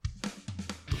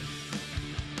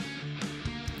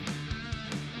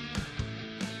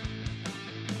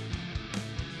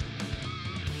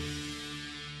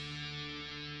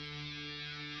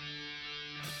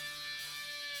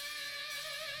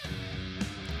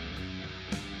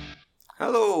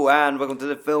Hello and welcome to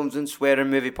the Films and Swearing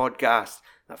Movie Podcast.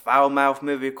 The Foul Mouth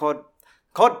Movie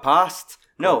Codcast.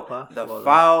 No, Codcast, the what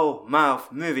Foul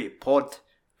Mouth Movie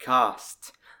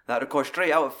Podcast. That records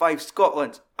straight out of 5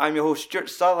 Scotland. I'm your host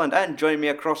Stuart Sutherland, and joining me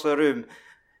across the room,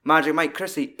 Magic Mike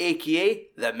Chrissy, aka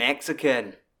the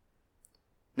Mexican.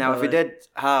 Now, if we did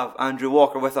have Andrew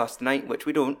Walker with us tonight, which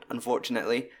we don't,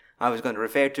 unfortunately, I was going to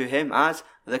refer to him as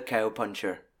the Cow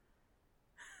Puncher.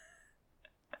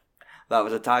 That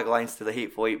was the taglines to the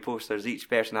Hateful Eight posters. Each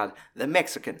person had the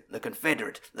Mexican, the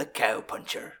Confederate, the Cow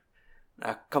Puncher.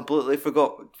 I completely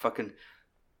forgot fucking,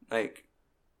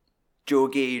 Joe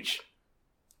Gage.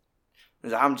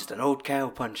 I'm just an old cow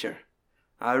puncher.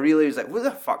 I really was like, what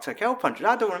the fuck's a cow puncher?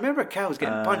 I don't remember cows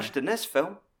getting punched in this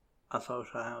film. That's what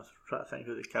I was trying to think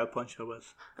who the cow puncher was.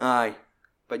 Aye,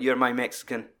 but you're my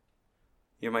Mexican.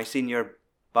 You're my senior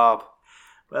Bob.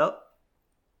 Well,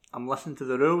 I'm listening to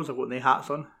the rules. I've got no hats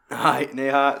on. Aye, no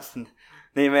hats and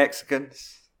no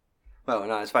Mexicans. Well,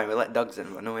 no, it's fine. We let Dougs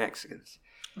in, but no Mexicans.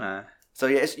 So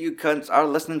yes, you cunts are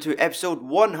listening to episode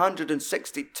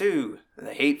 162,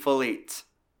 The Hateful Eight.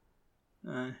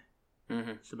 Aye.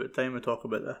 It's about time we talk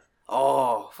about this.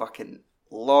 Oh, fucking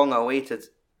long awaited.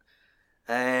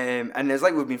 And it's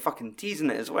like we've been fucking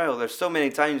teasing it as well. There's so many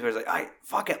times where it's like, aye,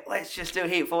 fuck it, let's just do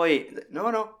Hateful Eight.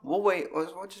 No, we'll wait.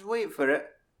 We'll just wait for it.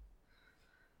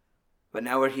 But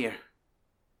now we're here.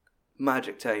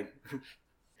 Magic time.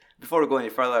 Before we go any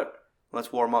further,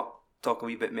 let's warm up. Talk a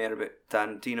wee bit more about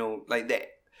Tarantino. Like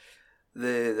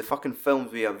the fucking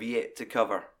films we have yet to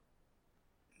cover.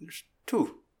 There's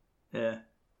 2. Yeah.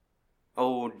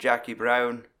 Old Jackie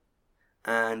Brown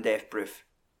and Death Proof.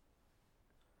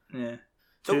 Yeah.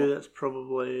 So, 2 that's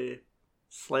probably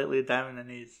slightly down in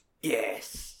his...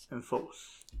 Yes. In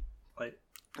folks.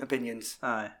 Opinions.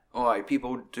 Aye. Oh, aye.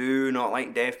 People do not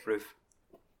like Death Proof.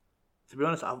 To be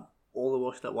honest, I've only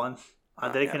watched it once. I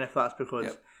reckon if that's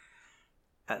because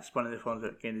it's one of the films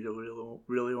that kind of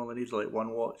really only needs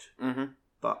one watch. Mm-hmm.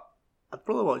 But I'd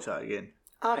probably watch that again.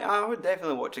 I would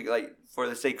definitely watch it, for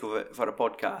the sake of it, for a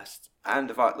podcast. And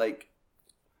the fact,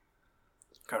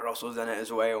 Kurt Russell's in it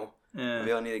as well. Yeah.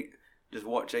 We only need to just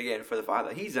watch it again for the fact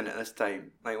that he's in it this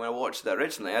time. When I watched it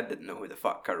originally, I didn't know who the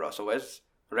fuck Kurt Russell is.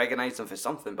 I recognised him for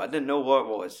something, but I didn't know what it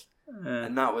was. Yeah.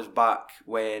 And that was back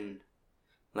when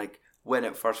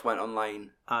it first went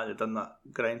online. They've done that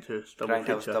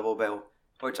Grindhouse Double Bill,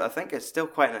 which I think is still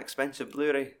quite an expensive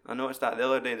Blu-ray. I noticed that the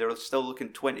other day. They were still looking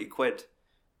 20 quid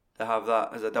to have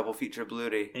that as a double feature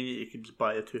Blu-ray. And you could just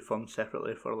buy the 2 films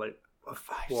separately for a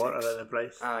quarter of the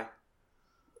price. Aye.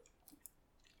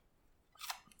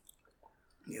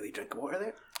 Nearly drink of water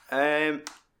there. And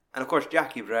of course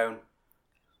Jackie Brown.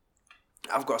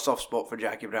 I've got a soft spot for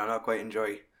Jackie Brown. I quite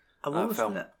enjoy I've that always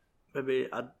film. seen it. Maybe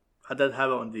I did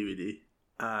have it on DVD,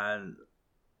 and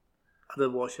I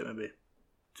did watch it maybe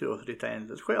 2 or 3 times.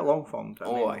 It's quite a long film.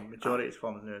 Majority of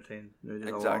films nowadays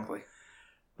Exactly. Long.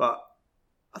 But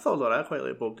I thought it was alright. I quite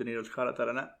like Bob De Niro's character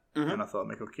in it, Mm-hmm. and I thought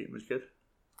Michael Keaton was good.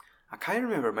 I can't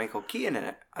remember Michael Keaton in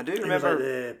it. I do He was remember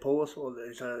the police, or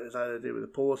it's either to do with the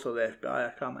police or the FBI.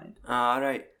 I can't mind.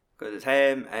 right. Because it's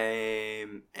him.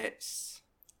 It's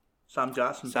Sam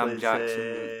Jackson Sam plays.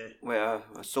 Jackson with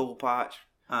a soul patch.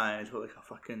 Aye, he's got a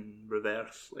fucking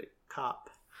reverse cap.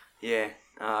 Yeah,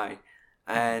 aye.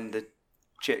 And the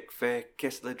chick for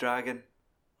Kiss the Dragon.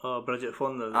 Oh, Bridget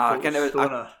Fonda.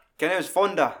 It was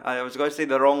Fonda. I was going to say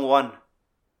the wrong one.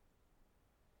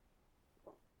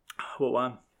 What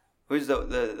one? Who's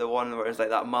the one where it's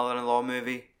that mother-in-law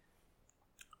movie?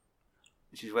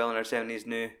 She's well in her 70s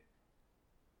now.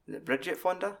 Is it Bridget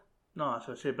Fonda? No, I was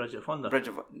going to say Bridget Fonda.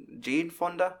 Jane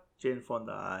Fonda? Jane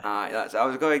Fonda, aye.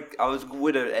 Aye,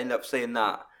 would have ended up saying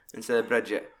that instead of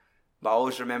Bridget. But I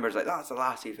always remember that's the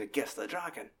lassie who Kiss the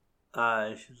Dragon.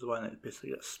 Aye, she's the one that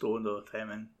basically gets stoned all the time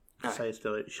and decides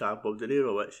to shag Bob De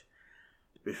Niro, which,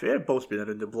 to be fair, Bob's been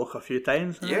around the block a few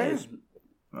times. Yeah.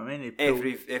 He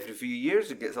every few years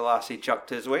it gets a lassie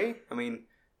chucked his way.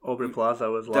 Aubrey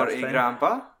Plaza was last Dirty time.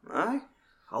 Grandpa. Aye.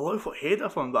 I love what hate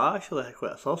of him, but I actually had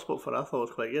quite a soft spot for it. I thought it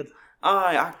was quite good.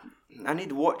 Aye, I need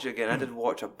to watch it again. I did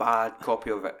watch a bad copy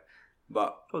of it,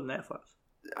 but It's on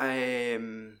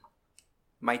Netflix.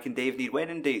 Mike and Dave Need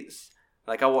Wedding Dates.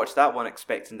 I watched that one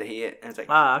expecting to hate it, and it's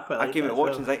I came out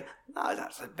watching, and it's that's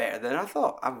actually better than I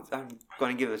thought. I'm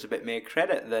going to give this a bit more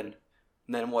credit than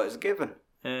what it's given.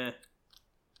 Yeah.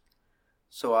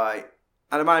 So I'd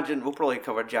imagine we'll probably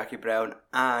cover Jackie Brown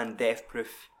and Death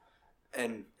Proof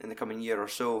in the coming year or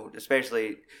so,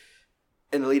 especially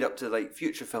in the lead up to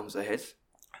future films of his.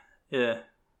 Yeah.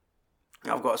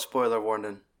 I've got a spoiler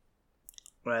warning.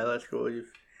 Right, let's go.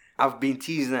 I've been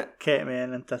teasing it. Kept me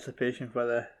in anticipation for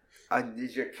the...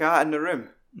 Is your cat in the room?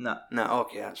 Nah. No,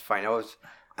 okay, that's fine.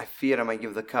 I fear I might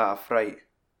give the cat a fright.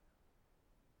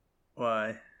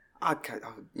 Why?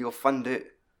 You'll find out.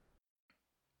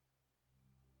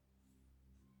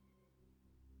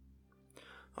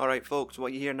 Alright folks,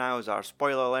 what you hear now is our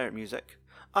spoiler alert music.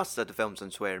 Us at the Films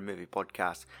and Swear Movie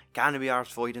Podcast can be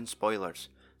arse void in spoilers.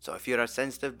 So if you're a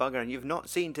sensitive bugger and you've not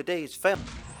seen today's film...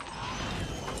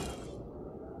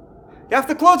 You have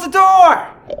to close the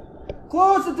door!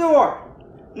 Close the door!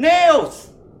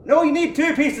 Nails! No, you need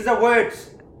 2 pieces of wood.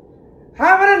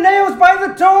 Hammer and nails by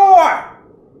the door!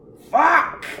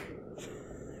 Fuck!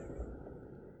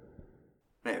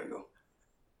 There we go.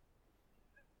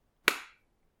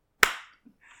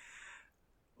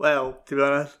 Well, to be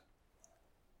honest,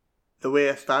 the way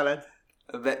it started...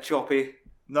 A bit choppy.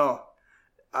 No,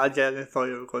 I genuinely thought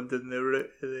you were going down the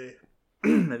route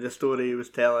of the story he was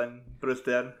telling Bruce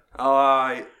Dern. Oh,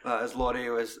 aye, that is Laurie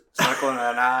was circling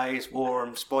a nice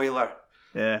warm spoiler.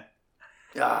 Yeah.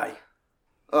 Aye.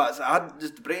 I had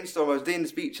just brainstorm, I was doing the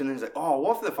speech and then he's like, oh,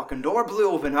 what if the fucking door blew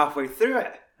open halfway through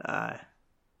it? Aye.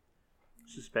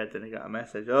 Suspecting he got a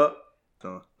message. Oh.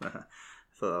 So, I thought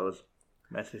that was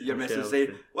message. Your message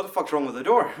saying, what the fuck's wrong with the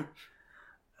door?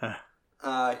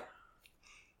 Aye.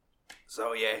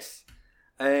 So, yes.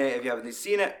 If you haven't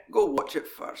seen it, go watch it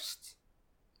first.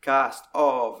 Cast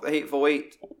of The Hateful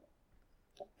Eight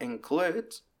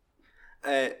includes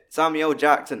Samuel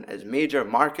Jackson as Major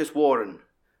Marcus Warren,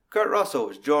 Kurt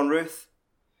Russell as John Ruth,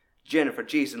 Jennifer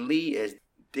Jason Leigh as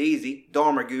Daisy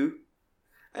Domergue,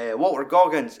 Walter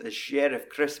Goggins as Sheriff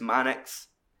Chris Mannix,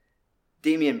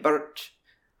 Damien Birch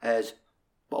as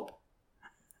Bob,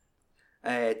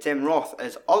 Tim Roth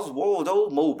as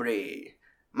Oswaldo Mowbray,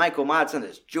 Michael Madsen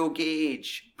as Joe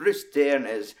Gage, Bruce Dern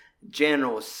as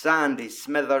General Sandy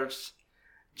Smithers,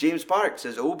 James Parks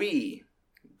as O.B.,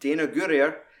 Dana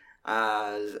Gurrier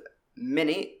as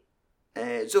Minnie,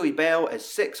 Zoe Bell as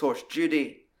Six Horse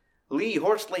Judy, Lee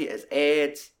Horsley as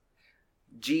Ed,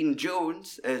 Gene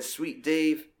Jones as Sweet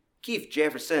Dave, Keith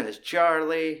Jefferson as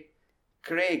Charlie,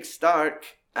 Craig Stark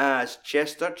as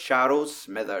Chester Charles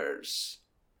Smithers.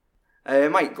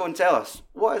 Mike, go and tell us,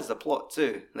 what is the plot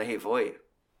to The Hateful Eight?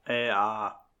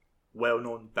 A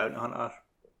well-known bounty hunter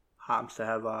happens to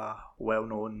have a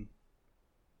well-known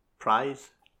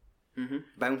prize.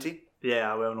 Bounty?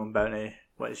 Yeah, a well-known bounty,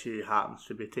 which he happens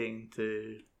to be taking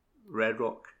to Red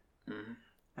Rock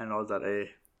in order to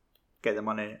get the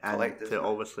money and to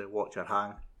obviously watch her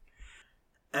hang.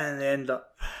 And they end up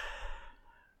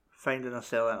finding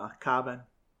herself in a cabin.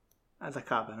 That's a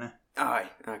cabin, eh? Aye,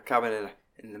 a cabin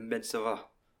in the midst of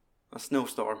a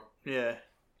snowstorm. Yeah,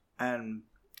 and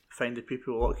find the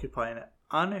people occupying it.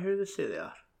 I know who they say they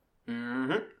are.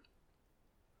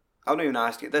 I'll not even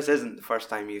ask you. This isn't the first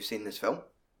time you've seen this film.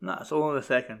 No, it's only the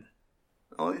second.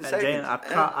 Only the and second. Then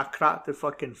I cracked the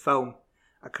fucking film.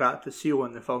 I cracked the seal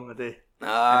on the film today.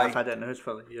 Aye. And I've had it in the house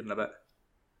for a year and a bit.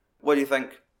 What do you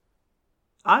think?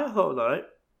 I thought it was alright.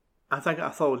 I thought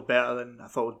it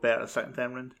was better the second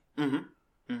time round.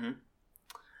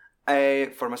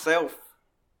 For myself,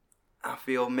 I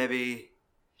feel maybe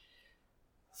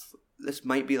this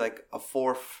might be like a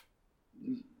fourth,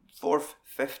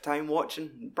 fifth time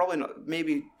watching. Probably not.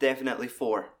 Maybe definitely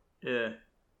 4. Yeah.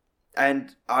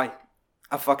 And I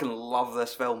fucking love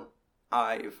this film.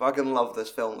 I fucking love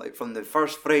this film. Like from the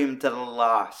first frame to the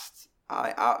last,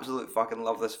 I absolutely fucking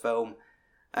love this film.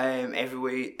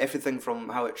 Everything from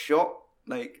how it's shot,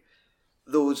 like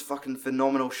those fucking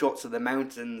phenomenal shots of the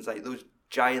mountains, like those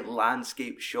giant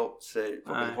landscape shots,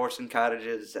 fucking horse and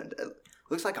carriages, and it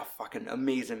looks like a fucking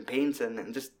amazing painting,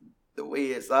 and just the way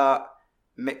it's that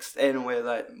mixed in with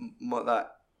that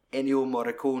Ennio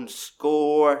Morricone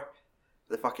score,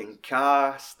 the fucking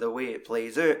cast, the way it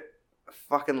plays out, I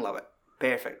fucking love it.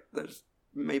 Perfect. There's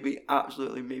maybe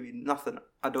nothing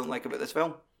I don't like about this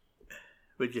film.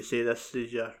 Would you say this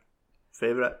is your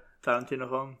favourite Tarantino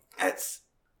film? It's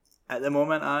at the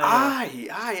moment. Aye.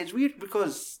 It's weird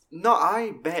because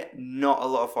I bet not a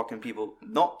lot of fucking people.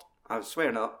 I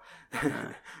swear not.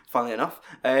 Funnily enough,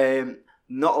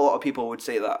 not a lot of people would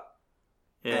say that.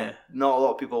 Yeah. Not a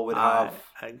lot of people would have.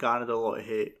 It garnered a lot of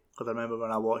hate because I remember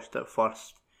when I watched it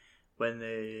first, when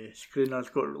the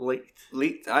screeners got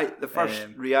leaked. Aye. The first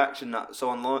reaction that I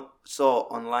saw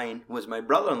online was my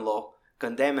brother-in-law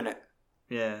condemning it.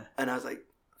 Yeah. And I was like,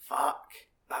 fuck,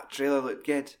 that trailer looked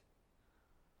good.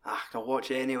 I'll watch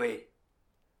it anyway.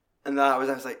 And then I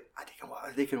was like, I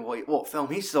think what film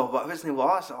he saw, but it wasn't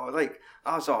what I saw.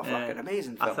 I saw a fucking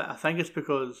amazing film. I think it's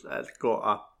because it's got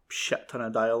a shit ton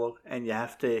of dialogue, and you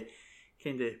have to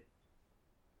kind of...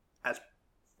 It's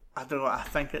I don't know. I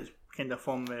think it's kind of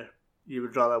fun where you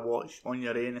would rather watch on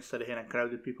your own instead of in a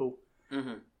crowd of people.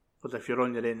 Because if you're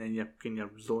on your own, then you're kind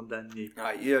of zoned in.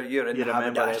 You're in the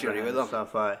haberdashery with them.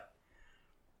 Stuff, aye.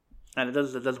 And it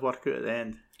does work out at the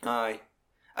end. Aye.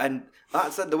 And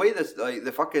that's it. The way this, like,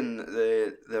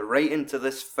 the writing to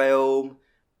this film,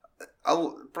 I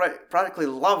practically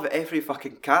love every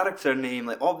fucking character name.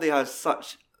 Like, Obdi has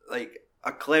such, like,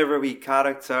 a clever wee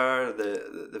character,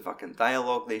 the fucking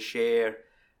dialogue they share.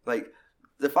 Like,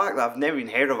 the fact that I've never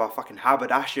even heard of a fucking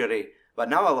haberdashery, but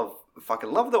now I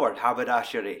fucking love the word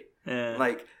haberdashery. Yeah.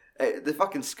 Like, the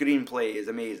fucking screenplay is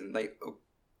amazing. Like,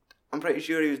 I'm pretty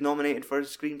sure he was nominated for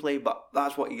his screenplay, but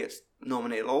that's what he gets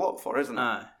nominated a lot for, isn't it?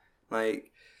 Aye.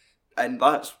 Like, and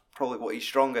that's probably what he's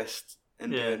strongest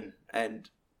in doing. And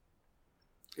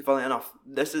funnily enough,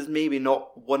 this is maybe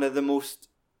not one of the most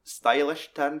stylish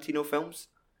Tarantino films.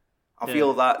 I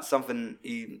feel that's something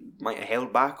he might have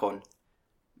held back on,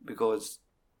 because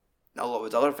a lot of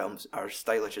his other films are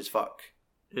stylish as fuck.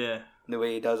 Yeah. The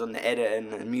way he does on the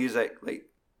editing and music, like,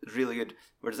 is really good.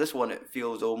 Whereas this one, it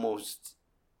feels almost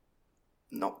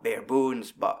not bare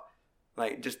bones, but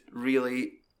like just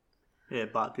really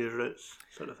back to his roots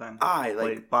sort of thing. Aye,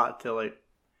 like back to like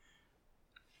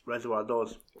Reservoir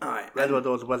Dogs. Aye, Reservoir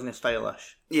Dogs wasn't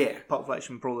stylish. Yeah, Pulp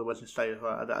Fiction probably wasn't stylish.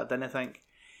 I didn't think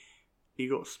he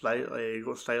got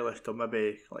stylish till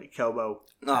maybe like Kill Bill.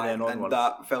 Aye, and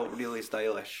that felt really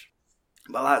stylish.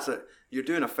 But that's it. You're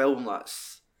doing a film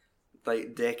that's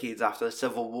like decades after the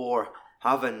Civil War,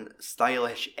 having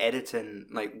stylish editing,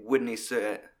 like, wouldn't he suit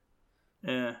it?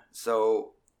 Yeah.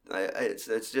 So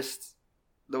it's just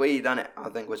the way he done it, I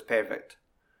think, was perfect.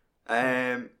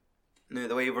 Now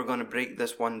the way we're going to break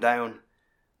this one down,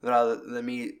 rather than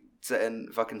me sitting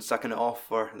fucking sucking it off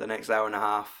for the next hour and a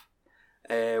half,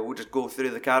 we'll just go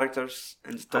through the characters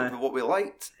and just talk about what we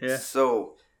liked. Yeah.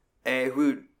 So,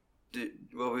 will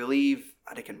we leave?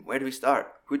 I reckon. Where do we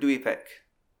start? Who do we pick?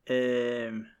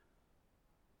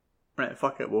 Right,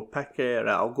 fuck it. We'll pick. Right,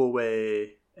 I'll go with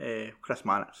Chris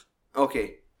Mannix.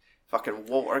 Okay, fucking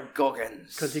Walter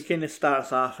Goggins. Because he kind of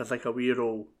starts off as like a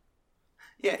weirdo.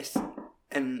 Yes,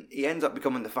 and he ends up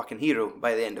becoming the fucking hero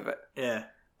by the end of it. Yeah.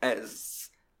 It's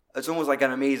almost like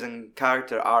an amazing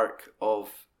character arc of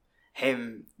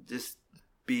him just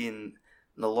being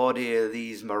the lordy of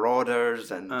these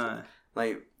marauders and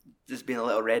like just being a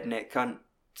little redneck cunt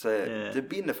to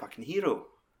being the fucking hero.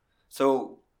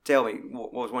 So tell me,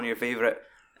 what was one of your favourite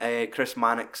Chris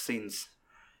Mannix scenes?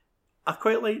 I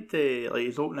quite liked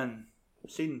his opening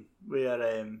scene where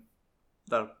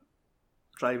they're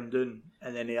driving down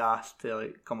and then he asked to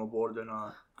like come aboard and all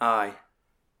that. Aye.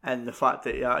 And the fact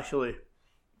that he actually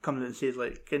comes and says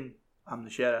like, I'm the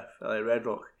sheriff at like Red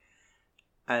Rock.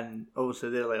 And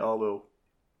obviously they're like, oh well,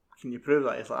 can you prove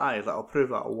that? He's like, aye. He's like, I'll prove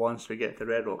that once we get to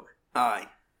Red Rock. Aye.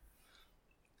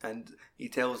 And he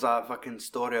tells that fucking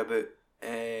story about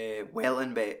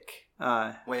Wellenbeck.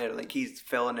 Aye. Where like he's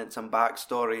filling in some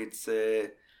backstory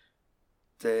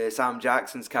to Sam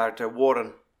Jackson's character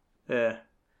Warren. Yeah.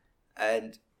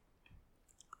 And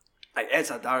like,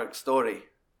 it's a dark story.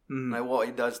 Like what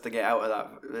he does to get out of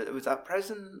that. Was that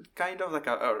prison kind of like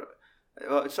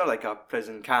it's sort of like a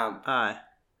prison camp. Aye.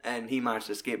 And he managed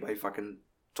to escape by fucking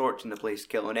torching the place,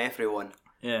 killing everyone.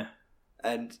 Yeah.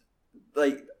 And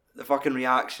like the fucking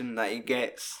reaction that he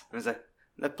gets, it was like,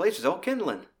 the place is all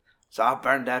kindling, so I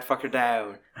burned that fucker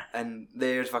down. And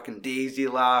there's fucking Daisy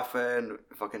laughing,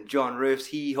 fucking John Roof's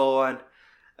hee-hawing,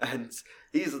 and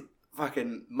he's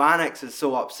fucking Mannix is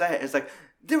so upset. It's like,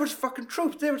 there was fucking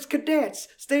troops, there was cadets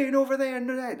staying over there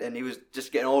and he was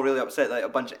just getting all really upset, like a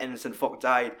bunch of innocent folk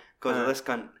died because of this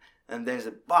cunt. And then he's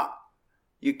like, but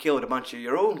you killed a bunch of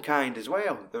your own kind as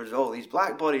well. There was all these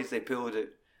black bodies they pulled out.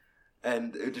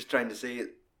 And they were just trying to say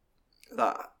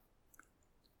that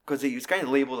because he was kind of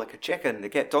labelled like a chicken. They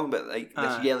kept talking about like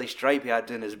this yellow stripe he had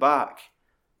down his back.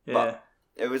 Yeah. But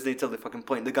it wasn't until they fucking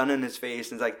point the gun in his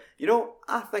face and it's like, you know,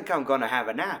 I think I'm going to have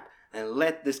a nap and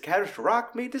let this carrot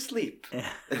rock me to sleep.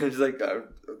 Yeah. It was like,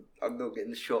 I'm not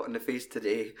getting shot in the face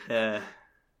today. Yeah.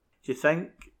 Do you think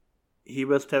he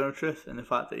was telling the truth in the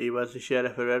fact that he was the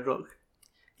sheriff of Red Rock?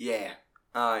 Yeah.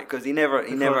 Because he never...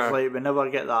 Like, we never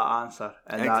get that answer.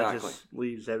 And that just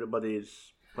leaves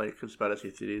everybody's like conspiracy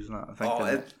theories and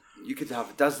that. You could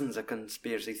have dozens of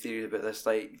conspiracy theories about this.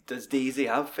 Like, does Daisy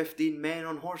have 15 men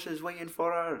on horses waiting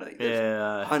for her? Like,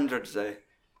 there's hundreds of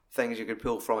things you could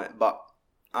pull from it. But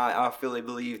I fully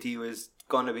believed he was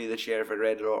going to be the sheriff of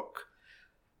Red Rock.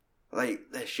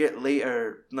 Like, the shit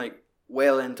later, like,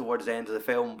 well in towards the end of the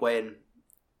film when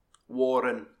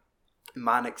Warren and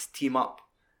Mannix team up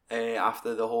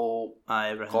after the whole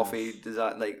coffee, does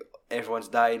that, like, everyone's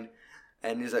dying.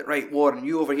 And he's like, right, Warren,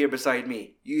 you over here beside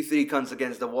me. You three cunts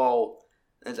against the wall.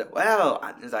 And he's like, well,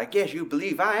 I guess you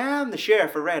believe I am the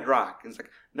sheriff of Red Rock. And it's like,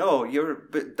 no, you're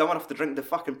dumb enough to drink the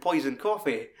fucking poison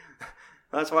coffee.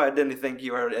 That's why I didn't think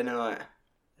you were in on it.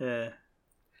 Yeah.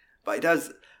 But he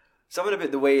does something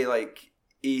about the way, like,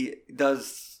 he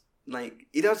does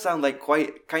sound like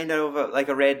quite kind of like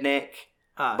a redneck.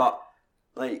 Aye. But,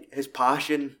 like, his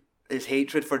passion, his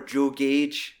hatred for Joe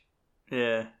Gage.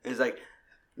 Yeah. Is like,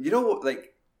 you know what,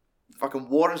 like, fucking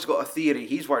Warren's got a theory.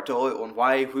 He's worked it out on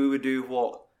why, who would do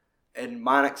what. And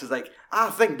Mannix is like, I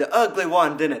think the ugly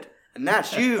one did it. And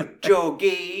that's you, Joe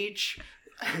Gage.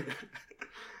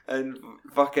 And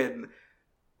fucking,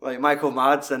 like, Michael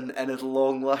Madsen and his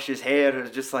long, luscious hair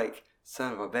is just like,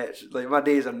 son of a bitch. Like, my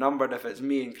days are numbered if it's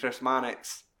me and Chris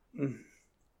Mannix.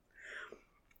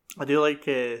 I do like,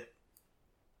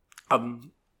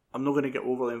 I'm not going to get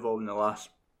overly involved in the last,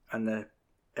 and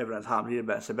everything that's happened here,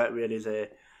 but it's a bit where he's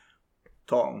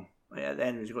talking. Like, at the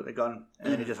end, he's got the gun,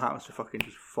 and then he just happens to fucking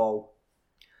just fall.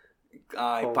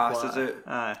 Aye, passes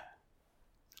out.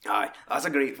 Aye, that's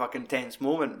a great fucking tense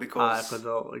moment because...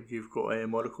 Because you've got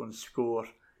Morricone's score.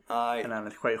 Aye. And then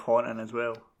it's quite haunting as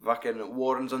well. Fucking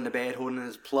Warren's on the bed holding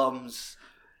his plums,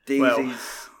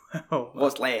 daisies,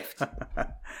 what's left.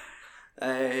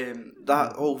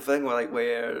 That whole thing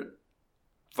where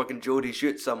fucking Jodie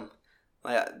shoots him,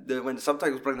 like when the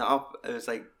subtitles bring that up, it was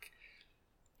like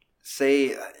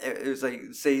say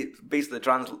basically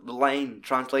the line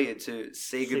translated to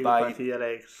say goodbye to your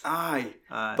eggs. Aye.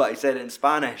 But he said it in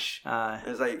Spanish. Aye. It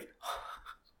was like,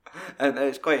 and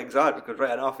it's quite exact because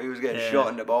right enough he was getting shot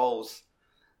in the balls.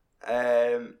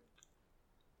 And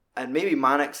maybe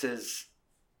Mannix's,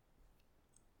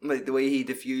 like, the way he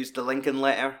diffused the Lincoln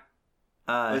letter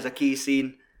was a key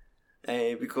scene,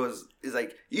 because he's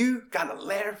like, you got a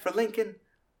letter for Lincoln,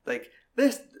 like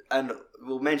this, and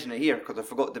we'll mention it here because I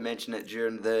forgot to mention it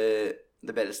during the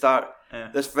bit at the start.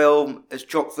 This film is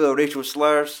chock full of racial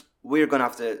slurs. We're gonna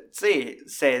have to say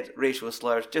said racial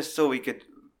slurs just so we could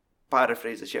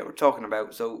paraphrase the shit we're talking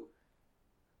about. So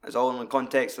it's all in the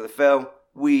context of the film.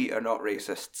 We are not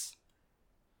racists.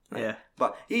 Yeah.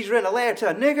 But he's written a letter to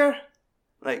a nigger?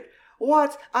 Like,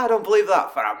 what? I don't believe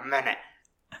that for a minute.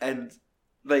 And,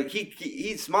 like,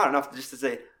 he's smart enough just to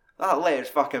say, that letter's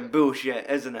fucking bullshit,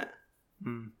 isn't it?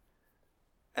 Mm.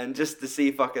 And just to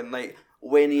see fucking, like,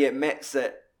 when he admits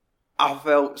it, I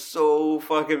felt so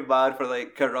fucking bad for,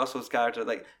 like, Kurt Russell's character.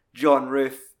 Like, John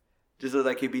Ruth just looked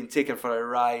like he'd been taken for a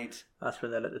ride. That's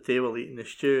when they're at the table eating the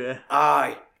stew, eh?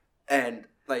 Aye. And,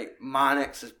 like,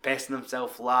 Mannix is pissing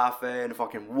himself laughing,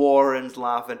 fucking Warren's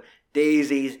laughing,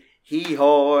 Daisy's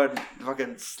hee-hawing,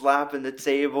 fucking slapping the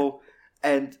table,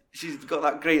 and she's got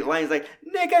that great line, like,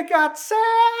 nigga got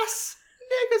sass!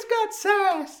 Nigga's got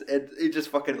sass! And he just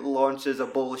fucking launches a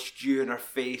bowl of stew in her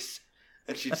face,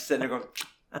 and she's sitting there going...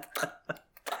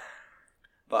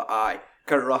 But aye,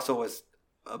 Kurt Russell was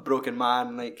a broken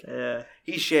man, like,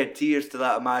 he shed tears to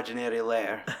that imaginary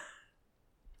letter.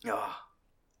 Oh.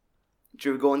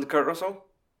 Should we go into Kurt Russell?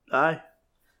 Aye.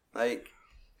 Like,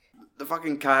 the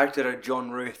fucking character of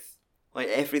John Ruth, like,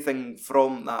 everything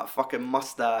from that fucking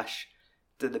mustache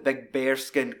to the big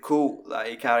bearskin coat that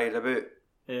he carried about.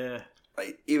 Yeah.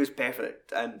 Like, he was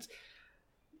perfect, and,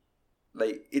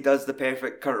 like, he does the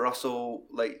perfect Kurt Russell,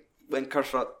 like, when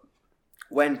Kurt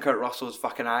Russell's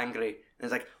fucking angry, and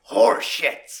he's like, horse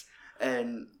shit!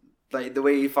 And, like, the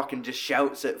way he fucking just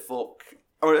shouts at folk,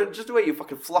 or just the way he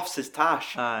fucking fluffs his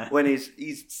tash when he's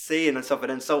saying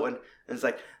something insulting, and it's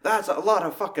like, that's a lot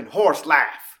of fucking horse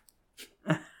laugh!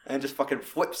 And just fucking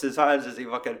flips his hands as he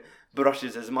fucking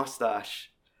brushes his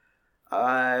mustache.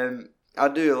 I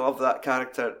do love that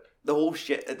character. The whole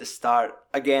shit at the start,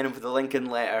 again with the Lincoln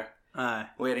letter,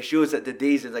 where he shows it to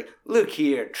Daisy, like, look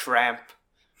here, tramp.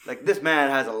 Like, this man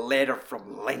has a letter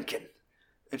from Lincoln.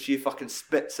 And she fucking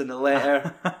spits in the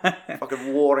letter.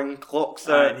 Fucking Warren clocks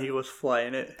her. And he goes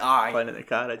flying out. Flying at the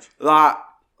carriage.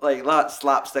 That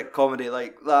slapstick comedy,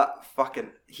 like, that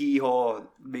fucking hee-haw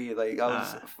me, like, I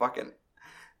was fucking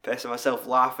pissing myself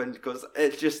laughing, because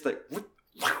it's just like,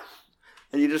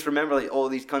 and you just remember, like, all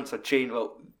these cunts are chained,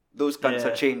 well, those cunts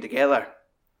are chained together.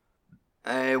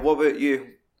 What about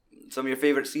you? Some of your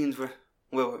favourite scenes with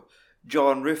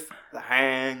John Ruth, the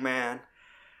hangman?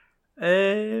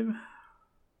 I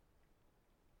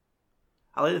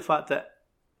like the fact that,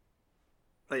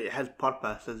 like, his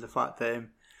purpose is the fact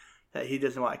that he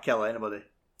doesn't want to kill anybody.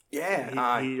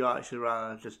 Yeah, he actually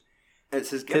rather just it's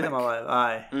his take them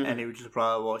alive, and he would just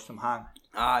rather watch them hang.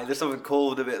 There's something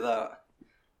cold about that,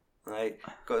 like,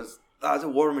 because as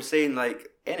Warren was saying, like,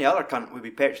 any other cunt would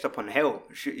be perched up on the hill,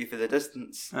 shoot you for the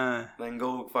distance, then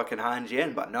go fucking hand you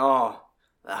in. But no,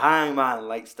 The hangman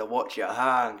likes to watch you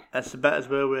hang. It's a bit as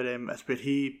well where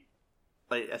he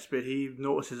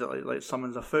notices that like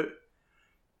someone's afoot,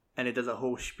 and he does a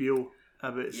whole spiel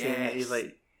about saying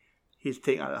that he's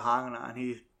taking out the hanging, and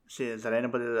he says, "Is there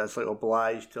anybody that's like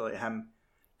obliged to like him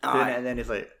doing it?" And then he's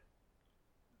like,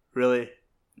 "Really?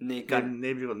 Name's got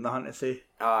nothing to say."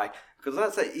 Aye, because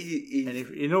that's it.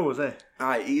 He knows, eh?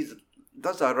 Aye, he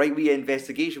does a right wee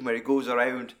investigation where he goes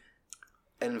around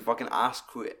and fucking asks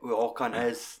who all cunt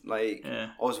is. Like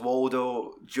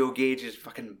Oswaldo, Joe Gage just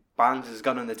fucking bangs his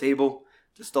gun on the table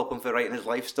to stop him from writing his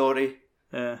life story.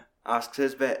 Yeah. Asks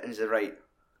his bit and he says, right,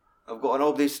 I've got an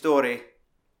old story,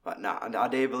 but nah, I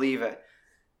do believe it.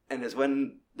 And it's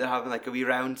when they're having like a wee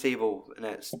round table and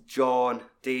it's John,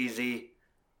 Daisy,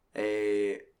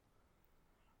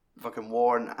 fucking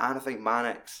Warren, and I think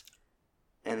Mannix.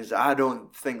 And it's, I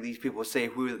don't think these people say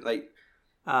who, like,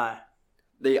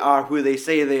 they are who they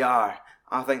say they are.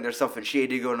 I think there's something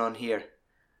shady going on here.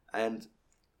 And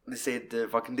they said to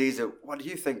fucking Daisy, what do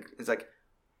you think? It's like,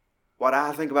 what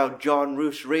I think about John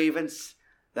Roos Ravens,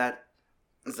 that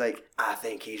it's like, I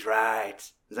think he's right.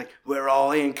 It's like, we're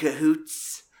all in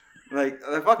cahoots. Like,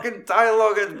 the fucking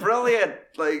dialogue is brilliant.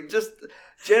 Like, just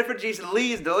Jennifer Jason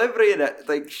Leigh's delivery in it.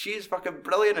 Like, she's fucking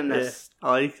brilliant in this.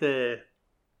 I like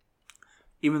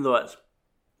even though it's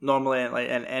normally like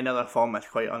in any other film, it's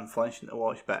quite unflinching to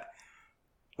watch, but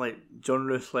like John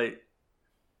Roos, like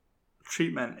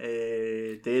treatment,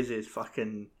 Daisy is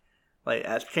fucking. Like,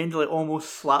 it's kind of like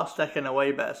almost slapstick in a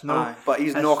way, but it's not. But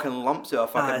he's knocking lumps out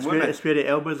of fucking women. It's where the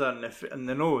elbows are in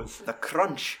the nose. The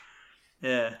crunch.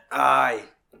 Yeah. Aye.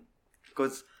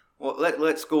 Because, well,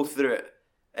 let's go through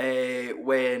it.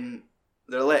 When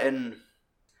they're letting...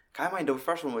 Can't mind, the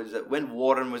first one was that when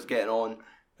Warren was getting on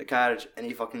the carriage and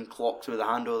he fucking clocked with the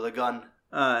handle of the gun.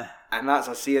 Aye. And that's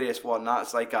a serious one. That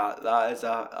is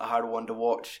a hard one to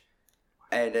watch.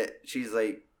 And he's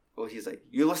like,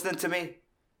 you listening to me?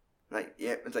 Like,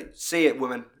 yeah, it's like, say it,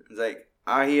 woman. It's like,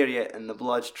 I hear you, and the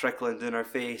blood's trickling down her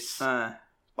face. But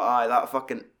that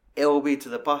fucking elbow to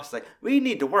the bus, like, we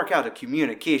need to work out a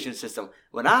communication system.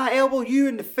 When I elbow you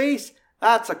in the face,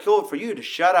 that's a code for you to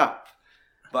shut up.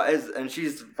 And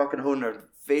she's fucking holding her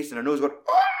face and her nose going,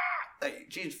 ah! Like,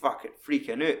 she's fucking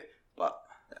freaking out. But,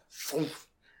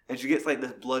 and she gets like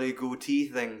this bloody goatee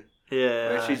thing. Yeah.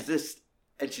 Where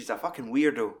she's a fucking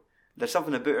weirdo. There's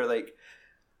something about her, like,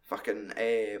 fucking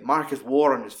Marcus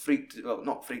Warren is freaked. Well,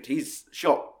 not freaked. He's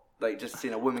shocked. Like, just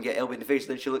seeing a woman get elbowed in the face.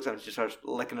 Then she looks at him and she starts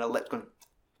licking her lips, going,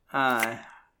 aye.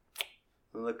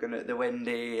 Looking at the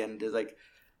windy, and is like,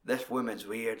 this woman's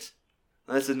weird.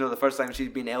 And this is not the first time she's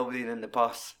been elbowed in the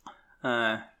pus.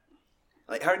 Aye.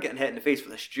 Like, her getting hit in the face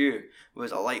with a stew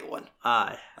was a light one.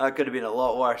 Aye. That could have been a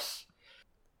lot worse.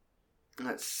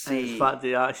 Let's see. And the fact that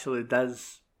he actually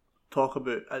does talk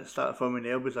about, at the start of filming,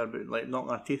 the elbows are about, like,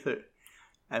 knocking her teeth out.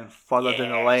 And further down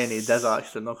the line, he does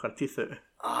actually knock her teeth out.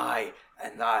 Aye,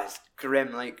 and that is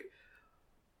grim. Like,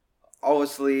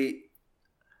 obviously,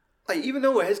 like, even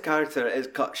though his character is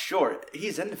cut short,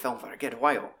 he's in the film for a good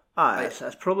while. Aye, like,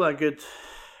 it's probably a good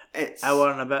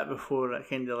hour and a bit before it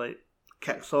kind of like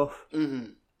kicks off.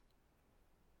 Mm-hmm.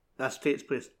 This takes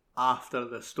place after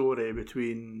the story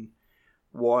between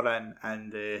Warren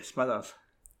and Smithers.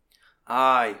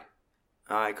 Aye,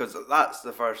 because that's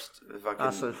the first fucking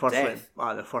That's the first death.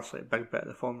 the first like big bit of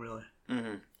the film, really.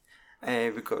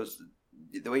 Mm-hmm. Because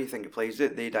the way you think it plays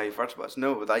it, they die first, but it's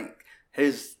no, like,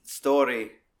 his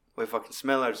story with fucking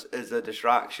Smithers is a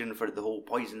distraction for the whole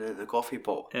poison in the coffee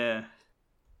pot. Yeah.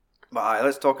 But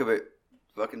let's talk about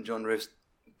fucking John Roos'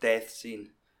 death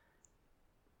scene.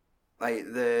 Like,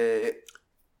 the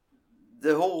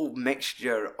whole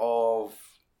mixture of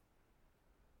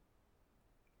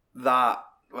that.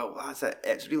 Well, that's it.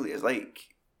 It's like,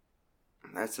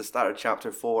 that's the start of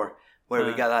chapter 4, where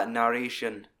we get that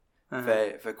narration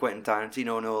for Quentin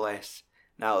Tarantino, no less.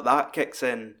 Now, that kicks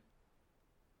in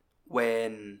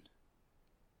when,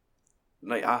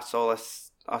 like, I saw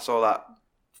that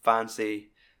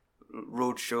fancy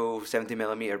Roadshow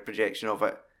 70mm projection of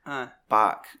it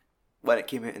back when it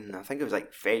came out in, I think it was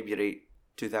like February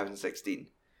 2016.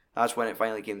 That's when it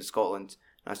finally came to Scotland.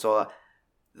 And I saw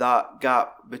that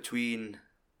gap between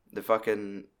the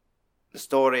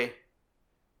story,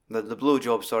 the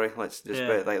blowjob story, let's just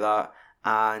put it like that,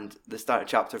 and the start of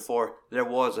chapter 4, there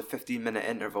was a 15-minute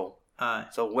interval.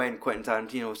 So when Quentin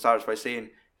Tarantino starts by saying,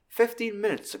 15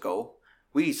 minutes ago,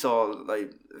 we saw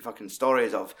like fucking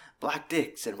stories of black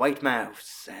dicks and white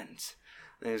mouths, and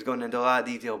he's going into all that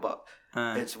detail, but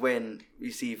it's when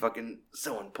we see fucking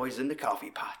someone poison the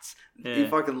coffee pots. He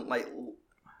fucking like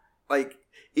like,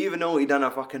 even though he done a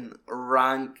fucking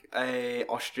rank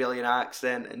Australian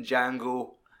accent in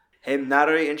Django, him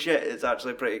narrating shit is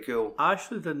actually pretty cool. I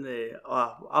actually didn't.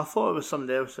 I thought it was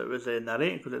somebody else that was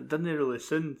narrating because it didn't really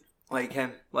sound like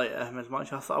him. Like him as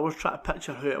much. I was trying to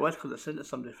picture who it was because it sounded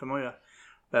somebody familiar.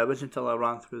 But it wasn't until I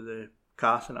ran through the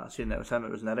cast and I seen that it was him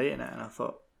that was narrating it, and I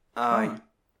thought, like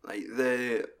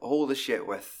the shit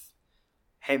with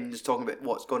him just talking about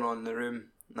what's going on in the room,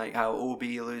 like how OB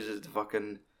loses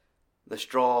the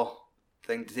straw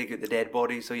thing to take out the dead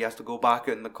body, so he has to go back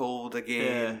out in the cold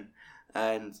again.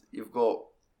 And you've got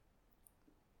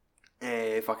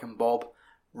fucking Bob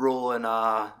rolling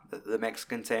the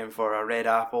Mexican term for a red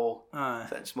apple,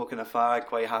 sitting smoking a fag,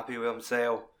 quite happy with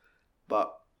himself.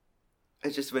 But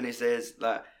it's just when he says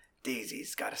that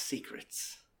Daisy's got a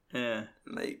secrets. Yeah.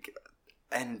 Like,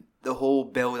 and the whole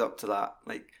build up to that,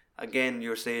 like, again,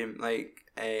 you're saying, like,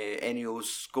 Ennio's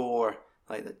score,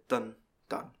 like the dun,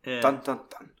 dun, dun, dun,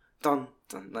 dun, dun,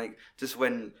 dun, like, just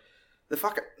when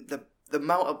the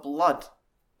amount of blood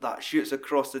that shoots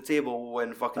across the table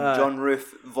when fucking John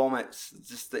Ruth vomits,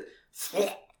 just the,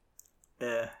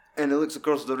 and it looks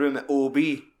across the room at OB,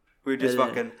 who just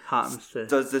fucking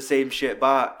does the same shit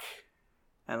back.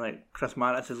 And like Chris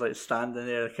Mannix is like standing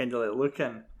there, kind of like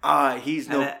looking. He's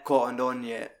not cottoned on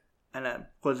yet. And it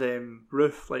was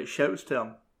Ruth like shouts to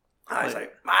him. He's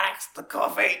like, Mannix, the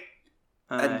coffee.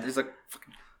 And he's like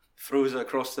fucking throws it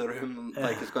across the room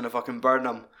like it's gonna fucking burn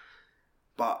him.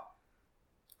 But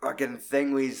fucking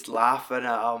Thingway's laughing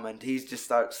at him and he just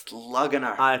starts slugging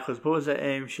her. Because what was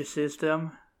it she says to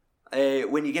him?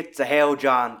 When you get to hell,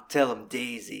 John, tell him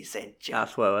Daisy sent you.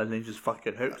 That's what it was, and he just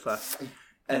fucking hooks her.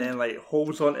 And then like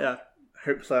holds onto her,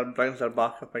 hooks her, brings her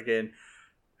back up again,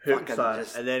 hooks her,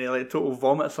 and then he like total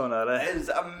vomits on her. It's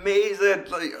amazing,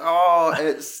 like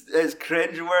it's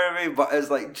cringeworthy, but it's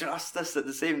like justice at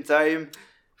the same time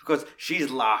because she's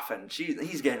laughing.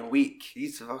 He's getting weak.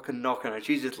 He's fucking knocking her.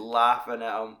 She's just laughing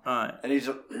at him, and he's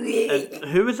like,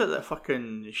 and who is it that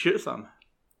fucking shoots him?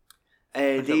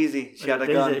 Daisy. She had a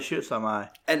gun. Daisy that shoots him.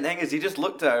 And the thing is, he just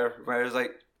looked at her where he was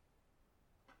like,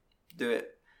 "Do it."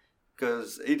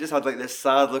 Because he just had like this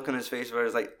sad look on his face where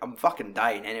he's like, I'm fucking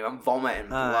dying anyway, I'm vomiting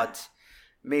blood.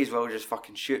 May as well just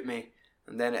fucking shoot me.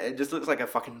 And then it just looks like a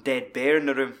fucking dead bear in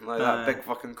the room, like that big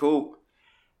fucking coat.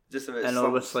 Just about and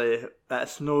obviously,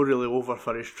 that's not really over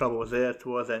for his troubles there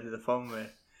towards the end of the film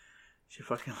where she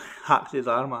fucking hacks his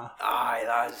arm off.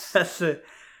 That's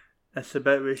the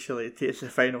bit where she like takes the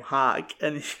final hack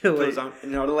and she like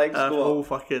and her legs go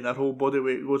up. Her whole body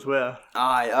weight goes with her.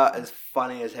 That is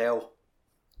funny as hell.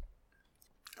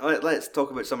 Let's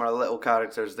talk about some of our little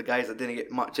characters, the guys that didn't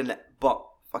get much in it, but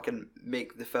fucking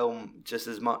make the film just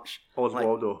as much.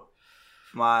 Oswaldo.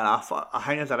 Man, I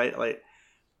think it's alright, like,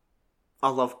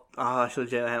 I actually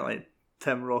genuinely think, like,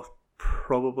 Tim Roth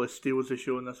probably steals the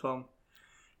show in this film.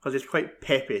 Because he's quite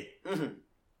peppy. Mm-hmm.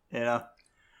 You know?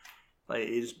 Like,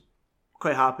 he's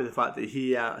quite happy with the fact that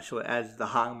he actually is the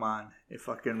hangman in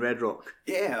fucking Red Rock.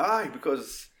 Yeah,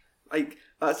 because, like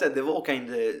I said, they've all kind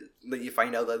of, like, you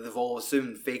find out that they've all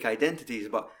assumed fake identities,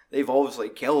 but they've obviously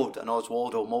killed an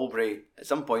Oswaldo Mowbray at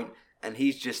some point, and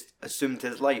he's just assumed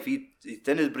his life. He's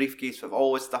in his briefcase with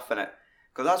all his stuff in it.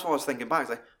 Because that's what I was thinking back. It's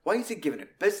like, why is he giving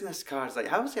it business cards? Like,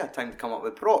 how has he had time to come up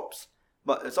with props?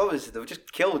 But it's obviously they've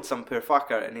just killed some poor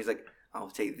fucker, and he's like, I'll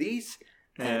take these,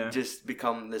 and just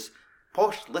become this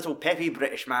posh little peppy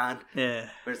British man. Yeah.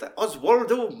 Where it's like,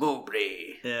 Oswaldo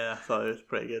Mowbray. Yeah, I thought it was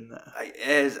pretty good, isn't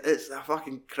it? It's a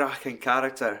fucking cracking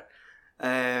character.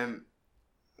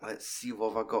 Let's see what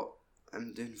have I got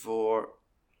him doing for.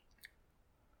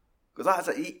 Because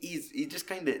that's it. He just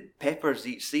kind of peppers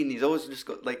each scene. He's always just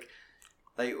got like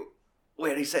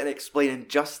where he's sitting explaining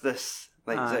justice.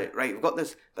 Like, he's like, right, we've got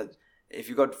this, but if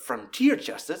you've got frontier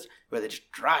justice, where they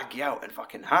just drag you out and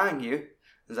fucking hang you,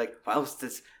 it's like, whilst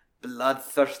it's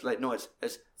bloodthirst, like, no, it's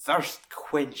thirst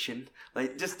quenching,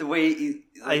 like, just the way he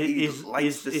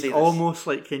likes to say this. He's almost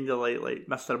like kind of like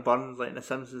Mr. Burns, like in The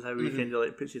Simpsons, how he kind of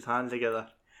like puts his hands together.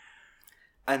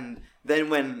 And then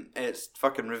when it's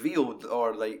fucking revealed,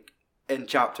 or like in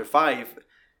chapter 5,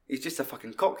 he's just a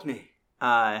fucking Cockney.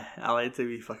 Aye, I like to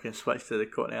be fucking switched to the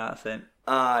Cockney accent.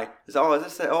 Aye, is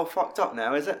this all fucked up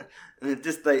now, is it? And it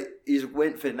just like, he's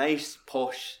went for nice,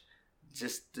 posh,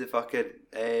 just the fucking,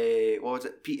 what was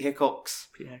it, Pete Hickox,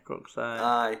 aye.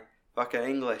 Aye, fucking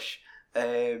English.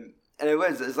 And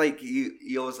it's like,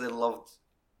 he obviously loved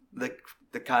the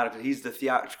character, he's the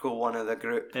theatrical one of the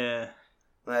group. Yeah.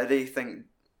 Like, they think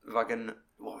fucking,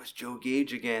 what was Joe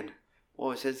Gage again? What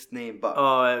was his name?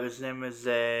 But his name was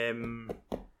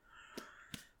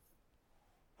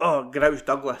Grouch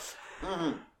Douglas.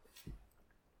 Mm-hmm.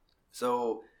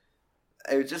 So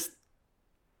it was just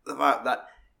the fact that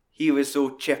he was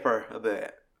so chipper about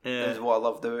it. Is what I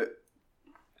loved about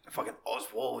fucking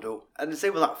Oswaldo. And the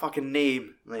same with that fucking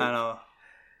name. Like, I know.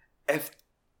 If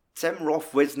Tim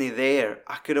Roth wasn't there,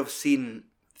 I could have seen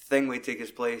Thingway take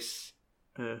his place.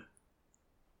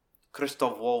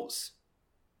 Christoph Waltz.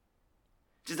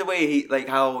 Just the way he, like,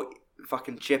 how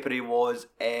fucking chipper he was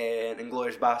in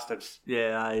Inglourious Bastards.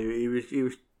 Yeah, he was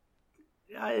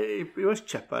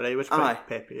chipper. He was quite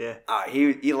peppy. Yeah.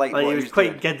 He liked like, what he was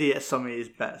quite doing. giddy at some of his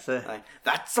bits.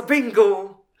 That's a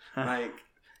bingo. Like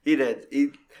he did.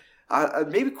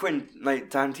 Maybe Quentin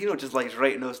Tarantino just likes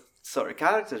writing those sort of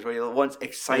characters where he wants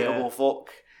excitable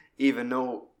folk, even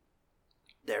though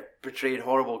they're portrayed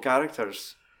horrible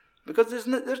characters. Because there's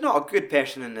not a good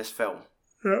person in this film.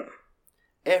 Yeah.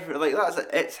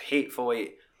 It's hateful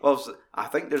eight. Well, I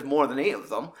think there's more than 8 of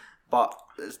them, but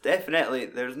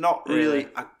there's not really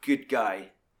a good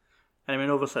guy. And I mean,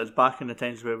 obviously, it's back in the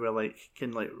times where we're like,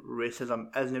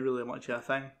 racism isn't really much of a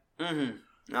thing.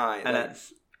 Mm-hmm. Aye, and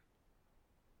it's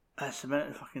the minute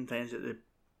of fucking times that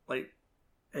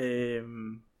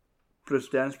Bruce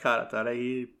Dern's character, right,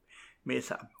 he makes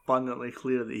it abundantly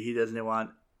clear that he doesn't want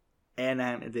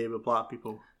anything to do with black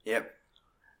people. Yep.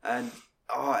 And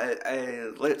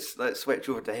let's switch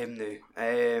over to him now.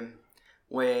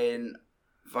 When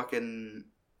fucking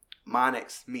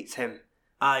Mannix meets him.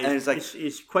 And it's like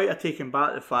he's quite taken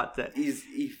back the fact that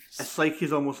it's like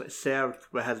he's almost like served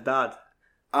with his dad.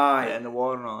 In the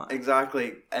war and all that.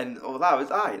 Exactly. And that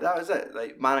was it.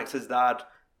 Like Mannix's dad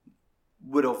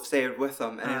would have served with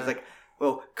him, and he was like,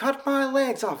 well, cut my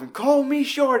legs off and call me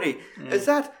Shorty. Yeah. Is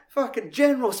that fucking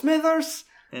General Smithers?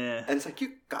 Yeah. And it's like,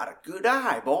 you got a good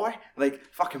eye, boy. Like,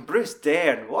 fucking Bruce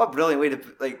Dern. What a brilliant way to,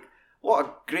 like, what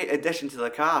a great addition to the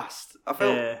cast. I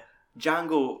felt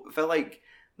Django, I felt like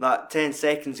that 10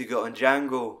 seconds he got on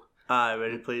Django.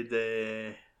 Where he played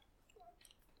the...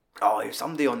 Oh, he was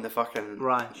somebody on the fucking...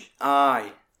 ranch.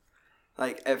 Aye.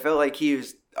 Like, it felt like he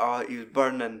was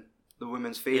burning the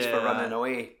woman's face for running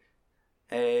away.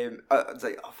 I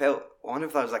wonder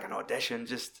if that was like an audition,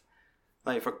 just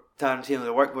like for Tarantino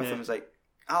to work with him. It's like,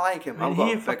 I like him.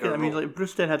 Like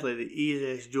Bruce Dern had like the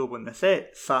easiest job on the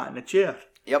set, sat in the chair.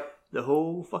 Yep. The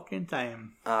whole fucking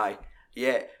time. Aye.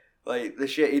 Yeah. Like the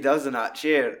shit he does in that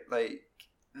chair, like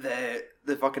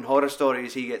the fucking horror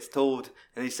stories he gets told,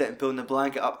 and he's sitting pulling the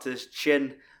blanket up to his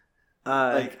chin.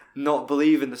 Like not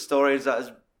believing the stories that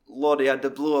his Lottie had to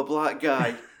blow a black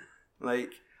guy.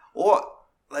 Like what?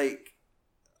 Like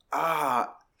I'm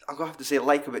gonna have to say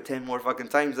like about 10 more fucking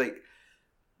times. Like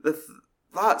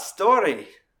that story.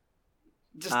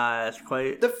 Just it's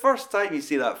quite. The first time you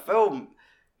see that film,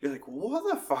 you're like, what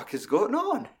the fuck is going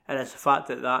on? And it's the fact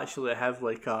that they actually have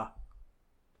like a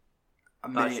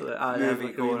mini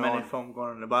film going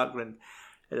on in the background.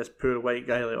 And this poor white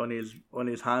guy like on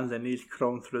his hands and knees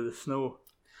crawling through the snow.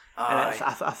 And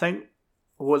I think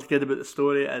what's good about the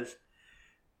story is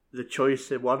the choice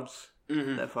of words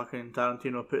that fucking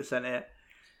Tarantino puts into it,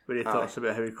 where he talks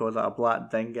about how he calls it a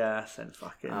black dingus and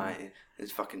fucking...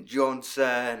 It's fucking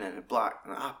Johnson and a black...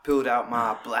 I pulled out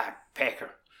my black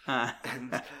pecker.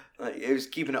 And like, it was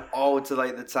keeping it all to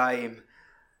like the time.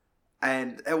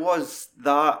 And it was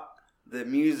that, the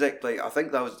music, like I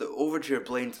think that was the overture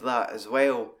playing to that as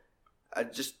well.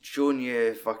 I'd just shown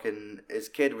you fucking his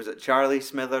kid, was it Charlie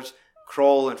Smithers,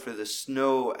 crawling through the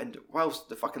snow, and whilst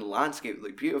the fucking landscape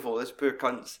looked beautiful, this poor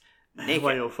cunt's naked.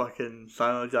 While fucking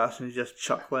Samuel Jackson's just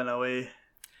chuckling away.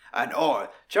 And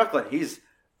chuckling, he's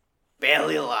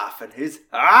belly laughing. He's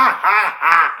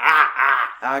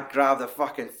I grabbed the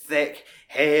fucking thick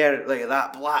hair, like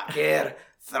that black hair,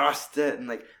 thrust it, and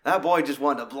like that boy just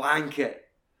wanted a blanket.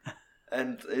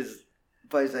 And he's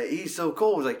like, he's so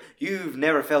cold. He's like, you've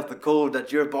never felt the cold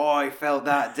that your boy felt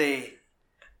that day.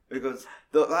 Because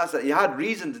that's it. He had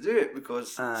reason to do it,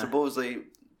 because supposedly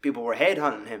people were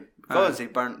headhunting him because he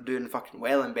burnt doing fucking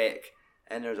Wellenbeck,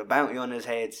 and there's a bounty on his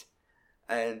head.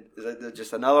 And there's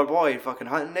just another boy fucking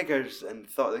hunting niggers and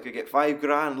thought they could get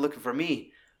 $5,000 looking for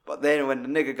me. But then when the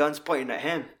nigger gun's pointing at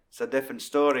him, it's a different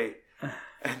story.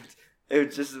 And it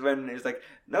was just when he was like,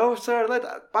 no sir,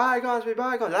 let bygones be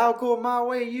bygones. I'll go my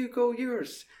way, you go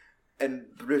yours.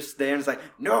 And Bruce Dern's like,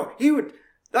 no,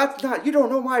 that's not, you don't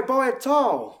know my boy at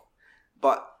all.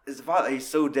 But it's the fact that he's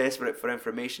so desperate for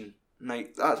information.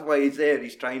 Like, that's why he's there.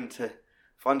 He's trying to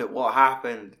find out what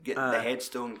happened, get the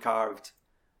headstone carved.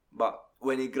 But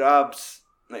when he grabs,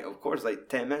 like, of course, like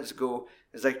 10 minutes ago,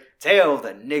 it's like, tell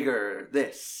the nigger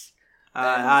this.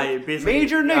 Like,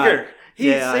 Major Nigger,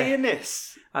 he's saying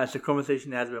this. It's a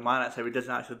conversation he has with Mannix, how he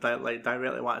doesn't actually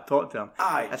directly want to talk to him.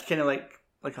 Aye. It's kind of like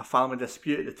like a family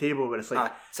dispute at the table where it's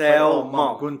like, tell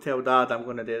mum, go and tell dad I'm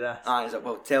going to do this. He's like,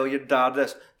 well, tell your dad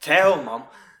this. Tell mum.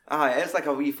 It's like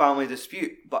a wee family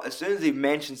dispute. But as soon as he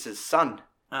mentions his son,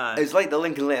 it's like the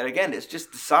Lincoln letter again. It's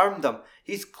just disarmed him.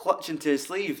 He's clutching to his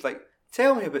sleeve, like,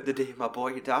 tell me about the day my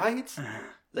boy died.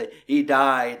 Like, he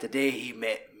died the day he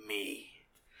met me.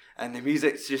 And the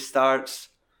music just starts.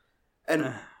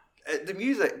 And the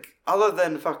music, other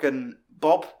than fucking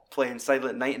Bob playing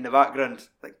Silent Night in the background,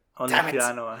 like, on damn the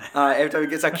piano. every time he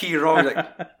gets a key wrong,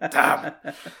 like, damn.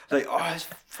 Like, oh, it's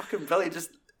fucking brilliant.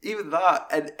 Just even that.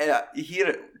 And you hear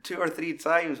it 2 or 3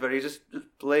 times where he's just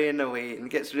playing away and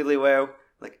gets really well.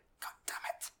 Like, God damn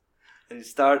it. And he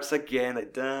starts again,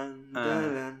 like, dun,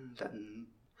 dun, dun,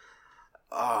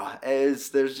 dun.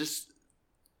 There's just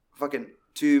fucking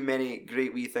too many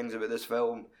great wee things about this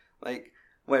film. Like,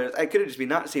 whereas it could have just been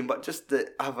that scene, but just to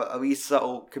have a wee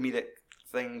subtle comedic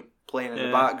thing playing in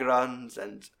the background.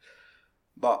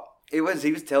 But he was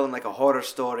telling like a horror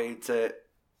story to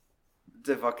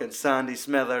fucking Sandy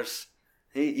Smithers.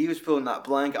 He was pulling that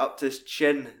blanket up to his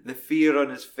chin, the fear on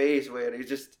his face, where he's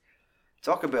just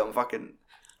talking about him fucking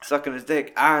sucking his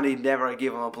dick, and he never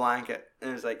gave him a blanket.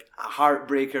 And it was like a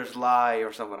heartbreaker's lie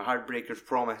or something, a heartbreaker's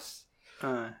promise.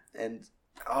 And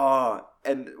he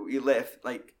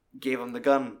gave him the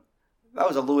gun. That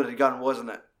was a loaded gun, wasn't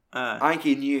it? I think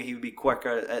he knew he would be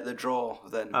quicker at the draw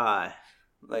than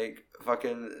like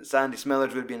fucking Sandy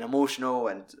Smithers would be emotional,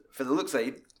 and for the looks of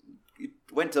it, he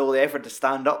went to all the effort to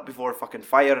stand up before fucking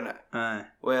firing it.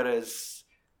 Whereas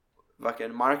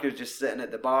fucking Mark was just sitting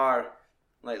at the bar,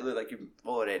 like looked like he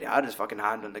already had his fucking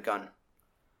hand on the gun.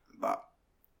 But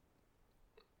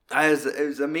it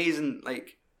was amazing.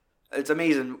 Like, it's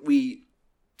amazing.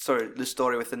 The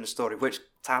story within the story, which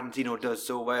Tarantino does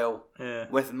so well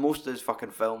with most of his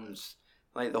fucking films,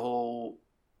 like the whole,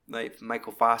 like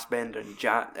Michael Fassbender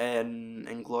and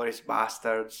Inglourious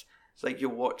Bastards. It's like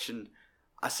you're watching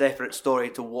a separate story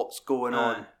to what's going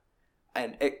on,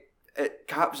 and it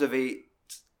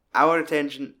captivates our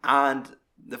attention and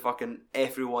the fucking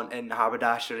everyone in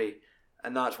haberdashery,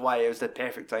 and that's why it was the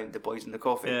perfect time to poison the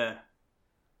coffee. Yeah,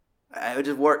 it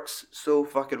just works so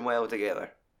fucking well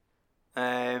together.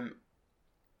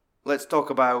 Let's talk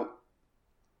about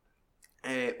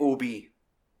Obi.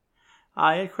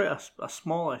 Quite a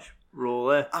smallish role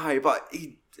there. But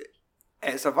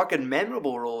it's a fucking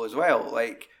memorable role as well.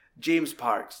 Like, James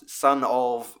Parks, son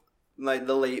of like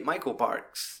the late Michael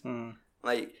Parks.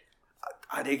 Like,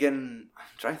 I'm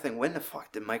trying to think, when the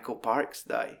fuck did Michael Parks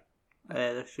die?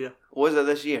 This year. Was it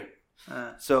this year?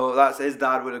 So that's his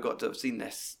dad would have got to have seen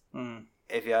this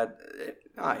if he had.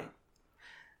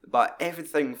 But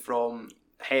everything from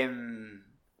him,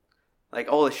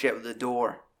 like all the shit with the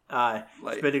door. Like,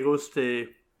 it's where he goes to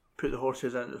put the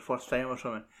horses in the first time or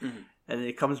something, and then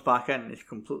he comes back in and he's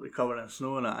completely covered in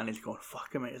snow and it, and he's going,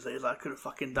 fuck him, he's like, I could have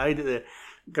fucking died at the,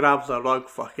 grabs a rug,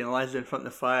 fucking lies in front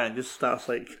of the fire and just starts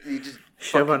like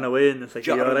shivering away, and it's like,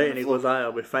 you're alright, and he goes,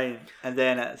 I'll be fine. And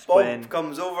then it's Bob when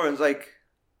comes over and is like,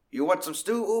 you want some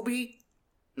stew, Obi?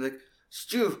 And like,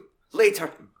 stew later,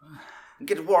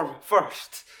 get it warm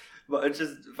first. But it's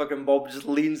just fucking Bob just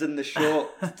leans in the shot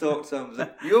to talk to him. He's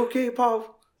like, you okay,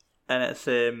 pal? And it's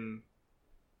it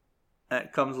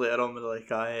comes later on with like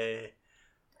they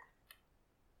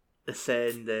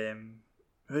send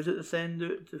who's it they send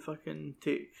out to fucking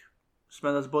take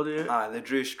Smithers' body out? They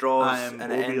drew straws and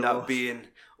it ended up being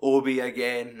Obi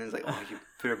again. And it's like, oh, you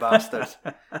poor bastards.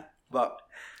 But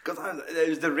because it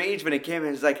was the rage when he came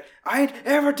in. He's like, I ain't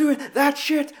ever doing that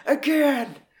shit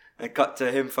again. And cut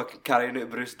to him fucking carrying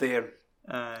out Bruce Dern.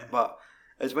 But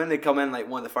it's when they come in, like,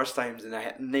 one of the first times and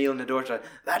they're nailing the door, like,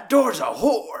 that door's a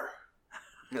whore.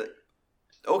 You're like,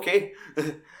 okay.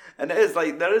 And it is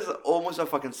like, there is almost a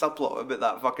fucking subplot about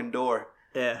that fucking door.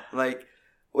 Yeah. Like,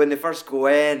 when they first go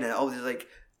in and all these, like,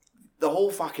 the whole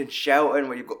fucking shouting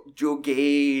where you've got Joe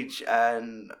Gage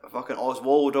and fucking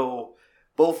Oswaldo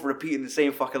both repeating the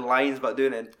same fucking lines but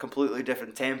doing it in completely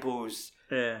different tempos.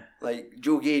 Yeah. Like,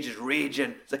 Joe Gage is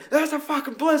raging. It's like, there's a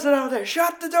fucking blizzard out there,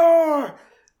 shut the door!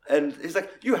 And he's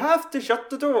like, you have to shut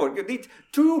the door, you need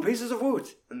 2 pieces of wood.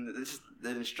 And it's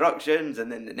the instructions,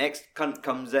 and then the next cunt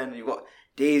comes in, and you've got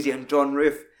Daisy and John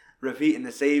Roof repeating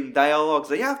the same dialogues.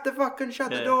 Like, you have to fucking shut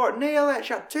the door, nail it,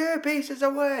 shut 2 pieces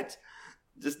of wood.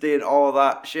 Just doing all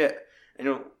that shit. And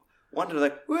you know, wonder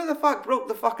like, who the fuck broke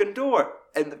the fucking door?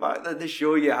 And the fact that they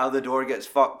show you how the door gets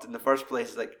fucked in the first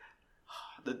place is like,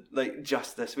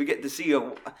 justice. We get to see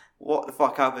what the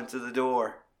fuck happened to the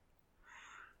door.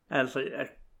 And it's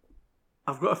like,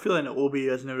 I've got a feeling that Obi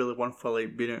isn't really one for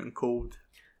like being out in cold,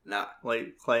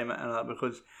 like climate and that,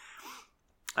 because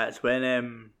it's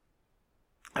when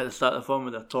at the start of the film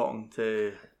when they're talking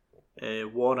to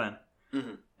Warren,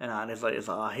 and he's like,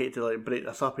 I hate to like break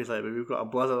this up. He's like, but we've got a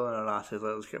blizzard on our asses.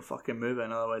 Like, let's get fucking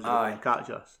moving, otherwise they're going to catch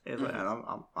us. He's like, and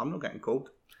I'm not getting cold.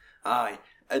 Aye,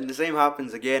 and the same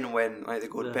happens again when like they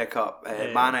go to pick up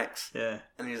Mannix. Yeah,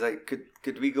 and he's like,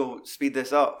 could we go speed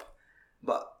this up?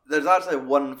 But there's actually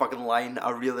one fucking line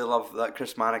I really love that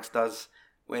Chris Mannix does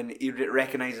when he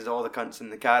recognises all the cunts in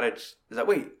the carriage. He's like,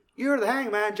 wait, you're the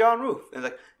hangman, John Roof. And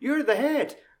he's like, you're the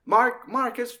head,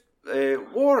 Marcus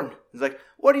Warren. He's like,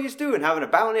 what are you doing, having a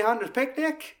bounty hunter's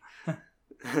picnic?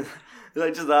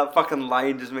 Like, just that fucking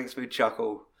line just makes me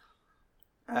chuckle.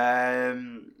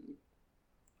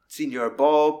 Senior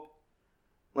Bob,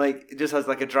 like, it just has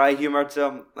like a dry humour to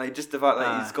him. Like, just the fact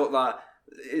that he's got that,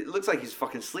 it looks like he's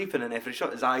fucking sleeping in every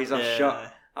shot. His eyes are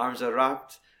shut, arms are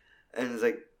wrapped, and it's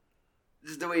like,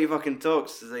 just the way he fucking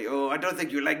talks. It's like, oh, I don't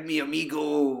think you like me,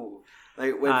 amigo.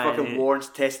 Like when fucking Warren's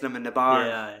testing him in the bar.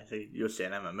 Yeah, you're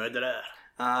saying I'm a murderer.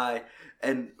 Aye,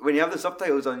 and when you have the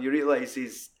subtitles on, you realise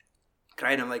he's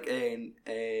crying him like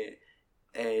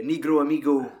Negro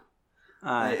amigo.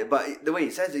 Aye. But the way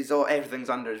he says it, everything's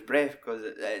under his breath because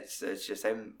it's just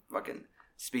him fucking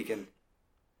speaking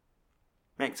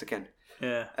Mexican.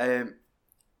 Yeah.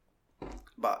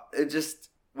 But it just,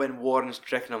 when Warren's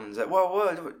tricking him, he's like,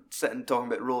 well, sitting talking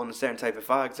about rolling a certain type of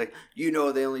fag. It's like, you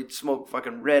know, they only smoke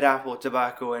fucking red apple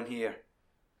tobacco in here.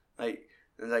 Like,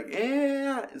 it's like,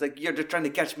 yeah. It's like, you're just trying to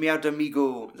catch me out,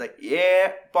 amigo. It's like,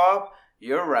 yeah, Bob,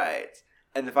 you're right.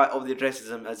 And the fact he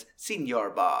addresses him as Senior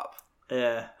Bob.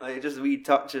 Yeah. Like, just wee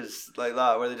touches like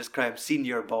that where they just cry him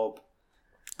Senior Bob.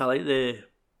 I like the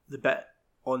bit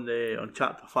on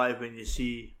chapter 5 when you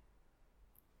see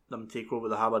them take over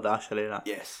the haberdashery and that.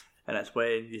 Yes. And it's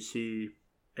when you see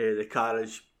the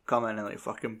carriage come in and like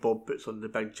fucking Bob puts on the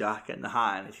big jacket and the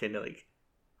hat and it's kind of like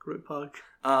group hug.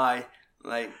 Aye,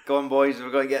 like, go on boys,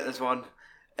 we're going to get this one.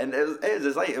 And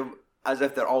it's like as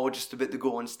if they're all just about to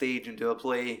go on stage and do a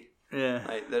play. Yeah.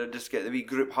 Like, they're just get the wee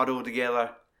group huddled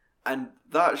together. And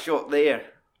that shot there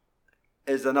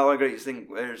is another great thing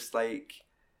where it's like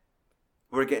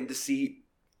we're getting to see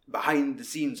behind the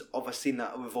scenes of a scene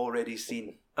that we've already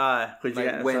seen. Aye, because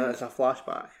like it's a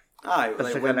flashback. Aye,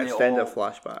 it's like an extended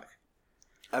flashback.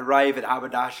 Arrive at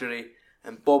haberdashery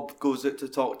and Bob goes out to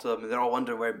talk to them and they're all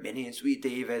wondering where Minnie and Sweet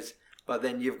Dave is. But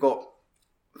then you've got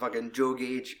fucking Joe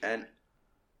Gage and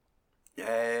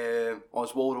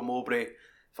Oswaldo Mowbray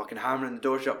fucking hammering the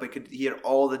door shut, but you could hear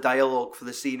all the dialogue for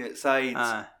the scene outside.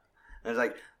 And it's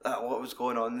like, what was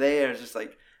going on there? It's just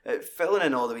like, filling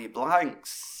in all the wee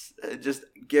blanks. It just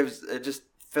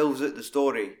fills out the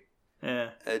story. Yeah.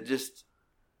 It just...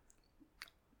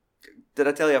 Did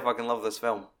I tell you I fucking love this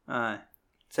film? Aye.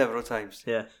 Several times.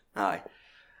 Yes. Aye.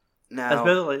 Now... It's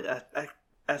really like,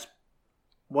 it's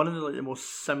one of the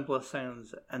most simplest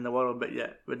things in the world, but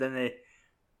yet within the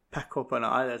pick up on it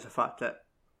either is the fact that,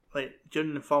 like,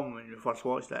 during the film when you first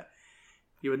watched it,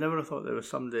 you would never have thought there was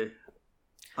somebody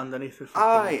underneath the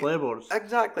fucking floorboards.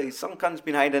 Exactly. Some cunt's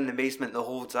been hiding in the basement the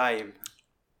whole time.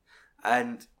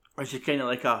 And... Which is kind of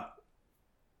like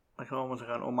almost like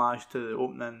an homage to the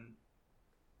opening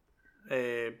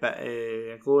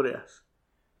bit Glorious,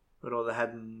 where all the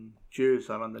hidden Jews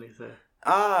are underneath the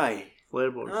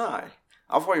floorboards. Aye.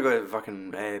 I thought you were going to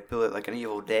fucking pull out like an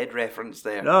Evil Dead reference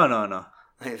there. No.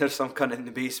 Like, there's some cunt in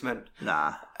the basement.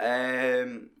 Nah.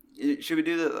 Should we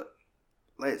do the...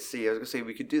 Let's see, I was going to say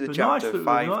we could do the chapter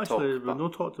 5 talk. We've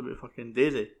not talked about fucking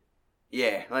Daisy.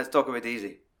 Yeah, let's talk about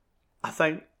Daisy.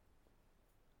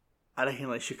 I reckon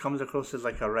like she comes across as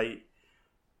like a right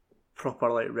proper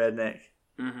like redneck.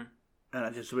 Mm-hmm. And I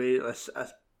just wait, it's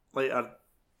like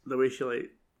the way she like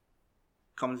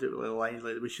comes out with the lines,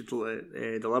 like the way she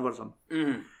delivers them.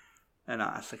 Mm-hmm. And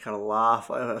it's like her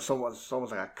laugh, it's almost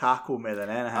like a cackle more than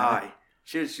anything. Aye,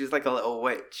 she's like a little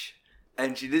witch,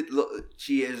 and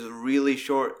she is really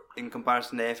short in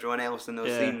comparison to everyone else in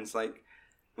those scenes. Like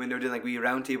when they're doing like wee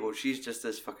round table, she's just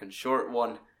this fucking short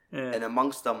one, and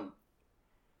amongst them.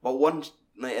 But one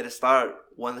like at the start,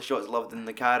 one of the shots loved in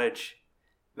the carriage,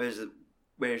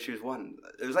 where she was one.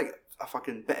 It was like a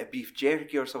fucking bit of beef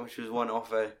jerky or something. She was one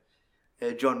off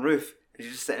John Roof. And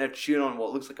she's just sitting there chewing on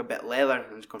what looks like a bit of leather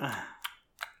and just going.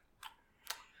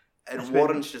 And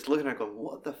Warren's just looking at her going,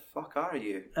 "What the fuck are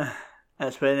you?"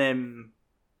 It's when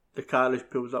the carriage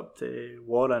pulls up to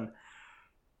Warren,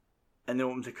 and they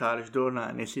opens the carriage door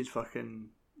and he sees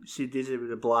see Daisy with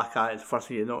the black eyes. First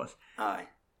thing you notice. Aye.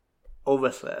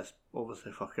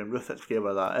 Obviously fucking Ruth that's gave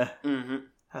her that. Mm-hmm.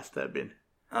 Has to have been.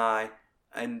 Aye,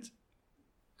 and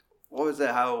what was it?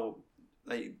 How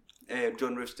like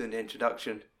John Roof's doing the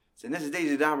introduction, saying, "This is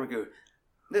Daisy Damergu.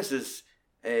 This is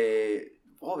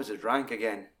what was his rank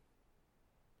again?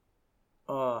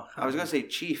 Oh, I was gonna say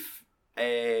Chief.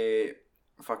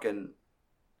 Fucking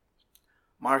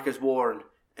Marcus Warren,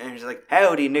 and he's like,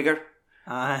 "Howdy, nigger."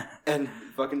 And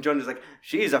fucking John is like,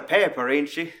 "She's a pepper, ain't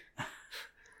she?"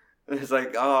 And it's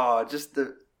like, oh, just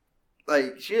the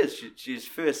like she is. She's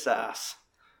full of sass.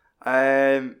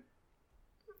 Her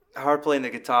playing the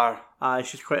guitar.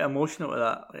 She's quite emotional with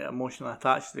that. Like, emotionally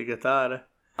attached to the guitar.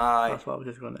 That's what I was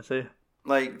just going to say.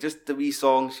 Like, just the wee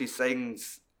song she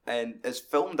sings, and it's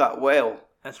filmed that well.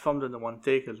 It's filmed in the one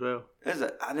take as well. Is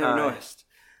it? I never noticed.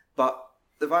 But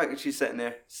the fact that she's sitting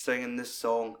there singing this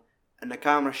song, and the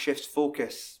camera shifts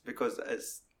focus because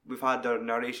we've had our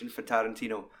narration for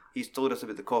Tarantino. He's told us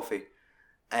about the coffee,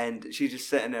 and she's just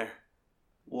sitting there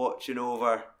watching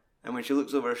over. And when she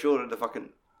looks over her shoulder, the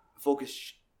fucking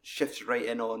focus shifts right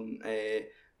in on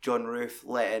John Ruth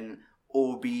letting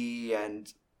OB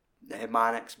and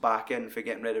Mannix back in for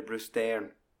getting rid of Bruce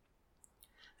Dern,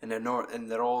 and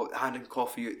they're all handing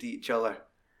coffee out to each other,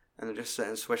 and they're just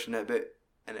sitting swishing it about,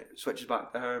 and it switches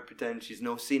back to her pretending she's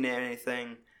not seen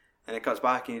anything, and it cuts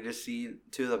back and you just see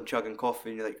two of them chugging coffee,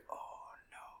 and you're like, oh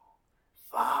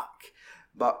no, fuck.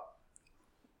 But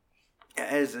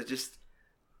it's just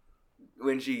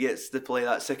when she gets to play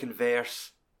that second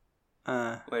verse,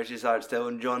 where she starts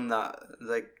telling John that,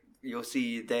 like, you'll see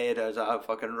you dead as I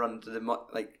fucking run to the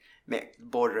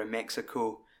border of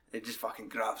Mexico. It just fucking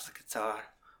grabs the guitar,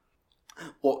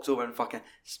 walks over and fucking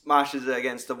smashes it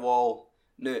against the wall.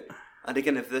 Now, I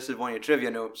reckon if this is one of your trivia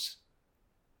notes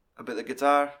about the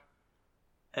guitar.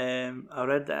 I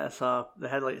read that they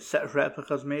had like 6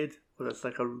 replicas made, but it's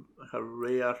like a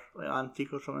rare like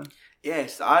antique or something.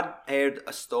 Yes, I'd heard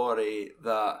a story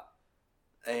that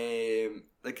the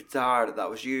guitar that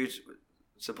was used,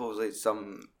 supposedly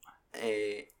some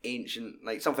ancient,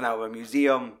 like something out of a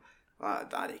museum, I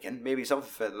reckon, maybe something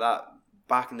for that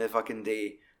back in the fucking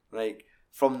day, like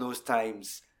from those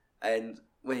times. And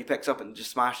when he picks up and just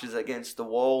smashes it against the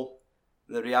wall,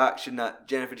 the reaction that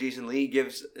Jennifer Jason Leigh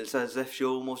gives, it's as if she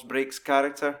almost breaks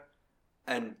character,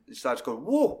 and starts going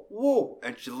whoa, whoa,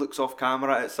 and she looks off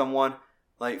camera at someone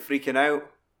like freaking out,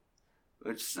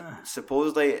 which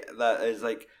supposedly that is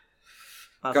like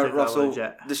Kurt Russell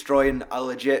destroying a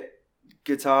legit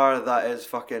guitar that is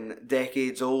fucking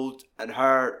decades old, and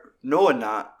her knowing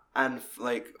that and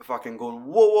like fucking going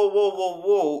whoa, whoa, whoa, whoa,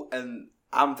 whoa, and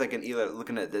I'm thinking either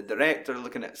looking at the director,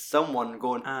 looking at someone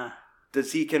going,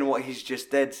 does he ken what he's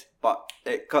just did? But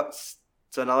it cuts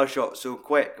to another shot so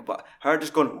quick, but her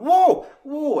just going whoa,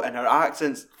 whoa, and her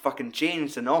accent's fucking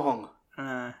changed to Nohong.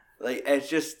 Like, it's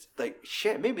just like,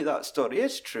 shit, maybe that story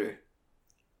is true.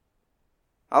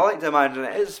 I like to imagine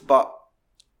it is, but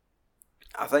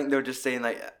I think they're just saying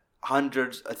like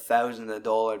hundreds of thousands of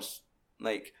dollars,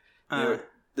 like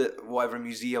whatever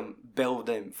museum billed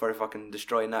them for fucking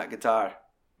destroying that guitar.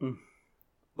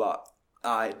 But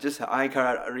I think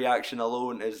her reaction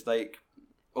alone is like,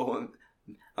 oh,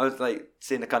 I was like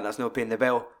saying the cunt that's not paying the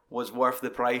bill was worth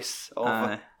the price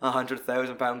of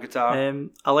 £100,000 guitar.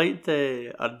 I liked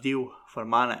her deal for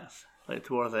Mannix, like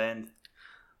towards the end,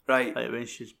 right? Like when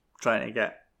she's trying to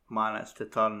get Mannix to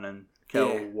turn and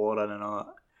kill Warren and all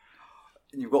that.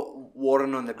 And you've got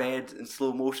Warren on the bed in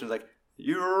slow motion, like,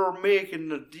 you're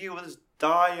making a deal with this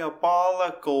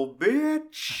diabolical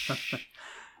bitch.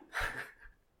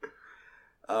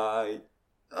 I've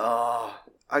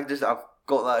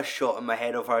got that shot in my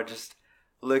head of her just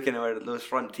looking at her, those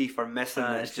front teeth are missing,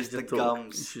 it's just the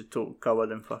gums. She's totally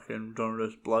covered in fucking John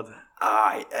Ruth's blood.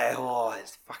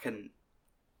 It's fucking...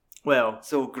 Well,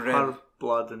 so grim. Her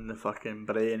blood in the fucking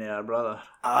brain of her brother.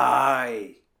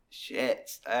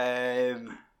 Shit.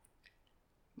 But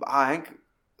I think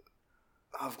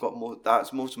I've got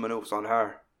that's most of my notes on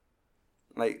her.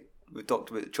 Like, we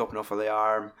talked about the chopping off of the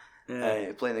arm,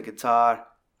 playing the guitar,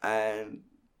 and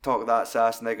talk that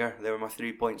sass nigger. They were my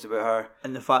 3 points about her.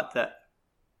 And the fact that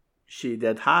she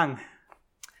did hang.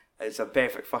 It's a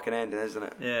perfect fucking ending, isn't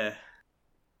it? Yeah.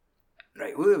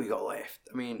 Right, who have we got left?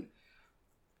 I mean...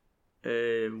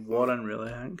 Warren,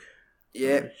 really, I think.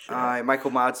 Yeah,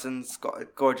 Michael Madsen's got a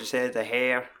gorgeous head of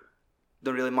hair.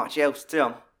 Don't really much else to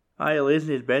him. He lays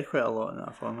in his bed quite a lot in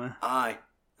that film, eh? Aye.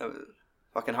 That was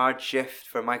a fucking hard shift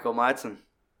for Michael Madsen.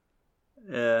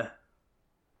 Yeah.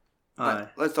 Aye.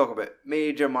 Let's talk about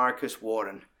Major Marcus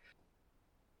Warren.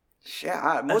 Shit,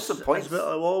 most of the points... What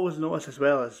I always notice as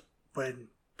well is when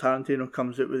Tarantino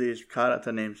comes out with these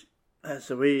character names, it's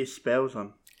the way he spells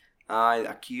them. Aye,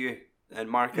 a Q and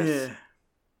Marcus. Yeah.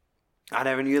 I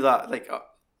never knew that. Like, I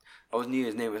always knew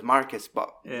his name was Marcus, but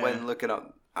when looking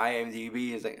up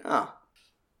IMDb, it's like,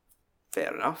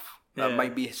 fair enough. That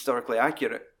might be historically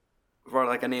accurate. for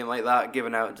like a name like that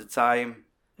given out at the time.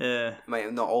 Yeah. It might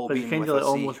have not all but been kind with of like a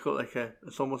C. almost got like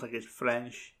it's almost like it's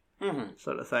French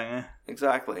sort of thing, eh?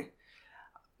 Exactly.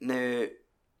 Now,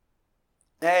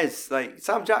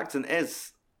 Sam Jackson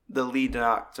is the lead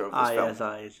actor of this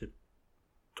film. He's the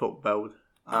top build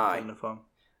actor in the film.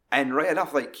 And right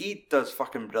enough, like, he does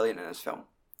fucking brilliant in this film.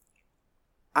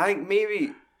 I don't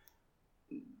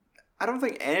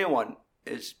think anyone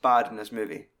is bad in this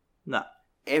movie. Nah.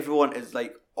 Everyone is,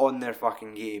 like, on their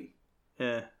fucking game.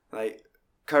 Yeah. Like,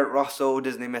 Kurt Russell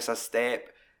doesn't miss a step.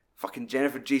 Fucking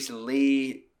Jennifer Jason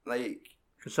Leigh, like...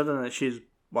 Considering that she's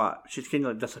kind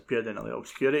of like disappeared into like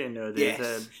obscurity nowadays.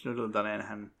 Yes. She's not really done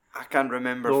anything. I can't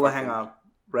remember. The only thing I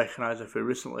recognise her for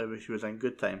recently was she was in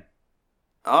Good Time.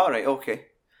 Alright, okay.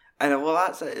 And well,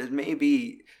 that's it. It may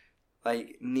be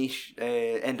like niche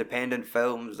independent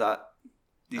films that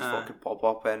these folk could pop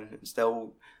up in and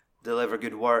still deliver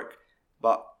good work.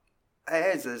 But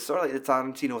it's sort of like the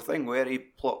Tarantino thing where he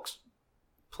plucks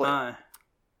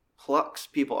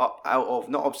people up out of,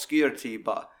 not obscurity,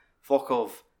 but folk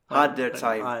of had their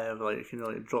time. Have like kind of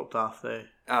like dropped off the.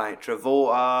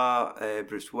 Travolta,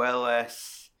 Bruce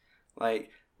Willis, like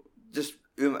just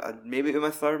maybe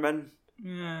Uma Thurman.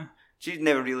 Yeah. She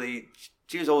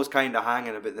was always kind of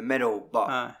hanging about the middle,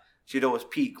 but she'd always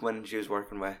peak when she was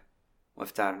working with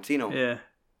Tarantino. Yeah.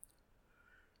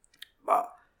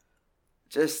 But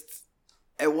just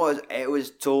it was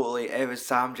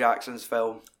Sam Jackson's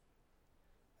film,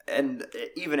 and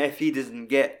even if he doesn't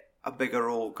get a bigger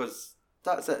role, because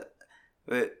that's it.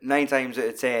 But 9 times out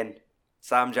of 10,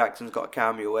 Sam Jackson's got a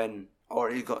cameo in,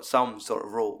 or he's got some sort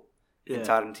of role in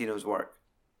Tarantino's work.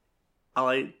 I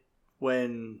like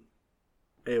when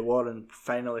Warren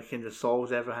finally kind of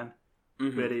solves everything,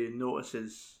 where he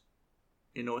notices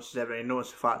everything. He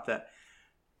notices the fact that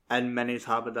in Minnie's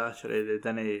haberdashery they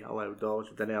didn't allow dogs,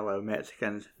 they didn't allow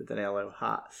Mexicans, they didn't allow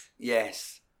hats.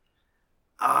 Yes.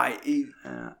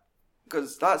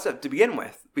 Because that's it to begin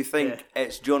with. We think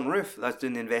it's John Roof that's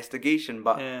doing the investigation,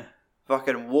 but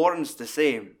fucking Warren's the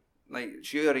same. Like,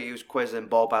 sure, he was quizzing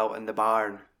Bob out in the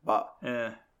barn, but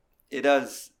he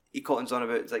cottons on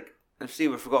about, it's like, and see,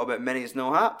 we forgot about Minnie's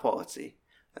no hat policy.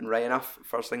 And right enough,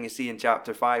 first thing you see in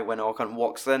chapter 5 when Ockham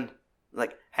walks in,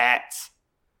 like, hats.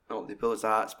 Oh, they pulls the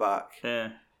hats back.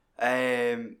 Yeah.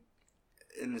 And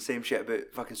the same shit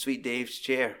about fucking Sweet Dave's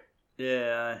chair.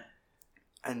 Yeah,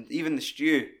 And even the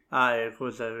stew. It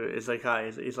goes out. It's like,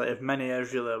 he's like, if Minnie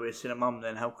is really away seeing her mum,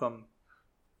 then how come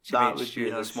she made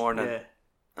stew this morning? Yeah.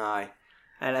 Aye.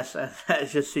 And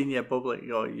it's just senior public,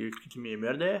 you could me a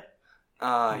murder.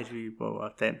 Aye.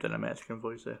 Attempting a Mexican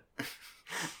voice there.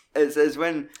 It's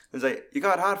when it's like, you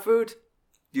got hot food?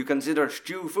 Do you consider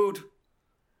stew food?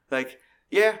 Like,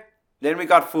 yeah. Then we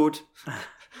got food.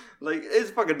 Like,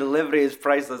 his fucking delivery is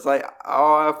priceless. Like,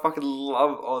 I fucking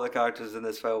love all the characters in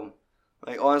this film.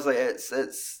 Like, honestly, it's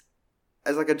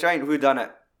like a giant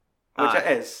whodunit, which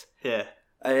it is. Yeah.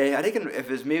 I think if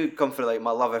it's me, it would come for like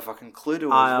my love of fucking Cluedo as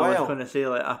well. I was going to say,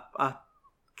 like, I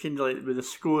kind of like with the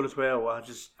score as well. I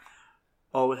just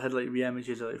always had like the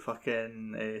images of like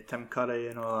fucking Tim Curry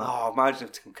and all that. Oh, imagine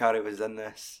if Tim Curry was in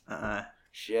this.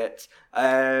 Shit.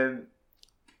 But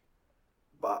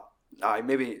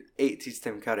maybe 80s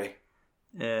Tim Curry.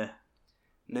 Yeah.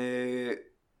 No.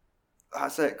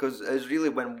 That's it, because it's really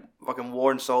when fucking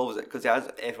Warren solves it, because he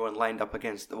has everyone lined up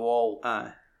against the wall.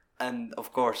 And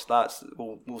of course,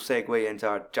 we'll segue into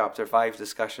our chapter 5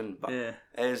 discussion, but it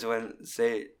is when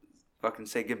say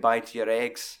goodbye to your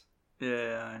eggs.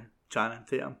 Yeah, Channing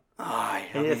Tatum.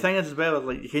 And the thing is as well,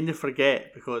 like, you kind of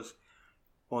forget, because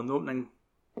on the opening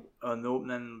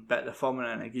bit of the film,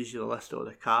 and it gives you the list of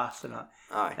the cast and that.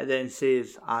 It then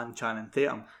says and Channing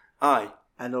Tatum.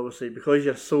 And obviously, because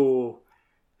you're so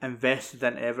invested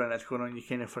in everything that's going on, you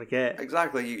kind of forget.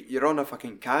 Exactly. You're on a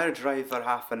fucking carriage ride for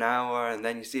half an hour, and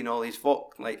then you're seeing all these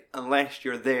folk. Like, unless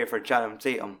you're there for Channing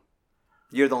Tatum,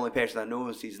 you're the only person that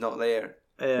knows he's not there.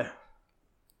 Yeah.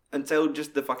 Until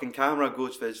just the fucking camera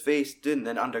goes for his face, doing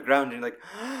then underground, and you're like,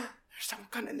 there's some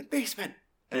cunt in the basement.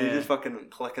 And you're just fucking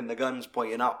clicking the guns,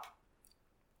 pointing up.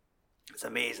 It's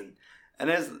amazing. And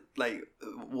as like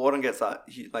Warren gets that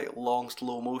like long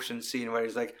slow motion scene where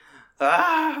he's like,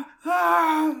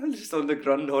 just on the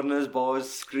ground holding his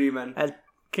balls, screaming. It's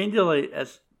kind of like,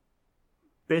 it's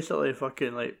basically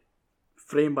fucking like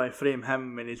frame by frame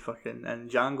him when he's fucking in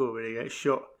Django where he gets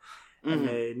shot in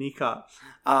the kneecaps.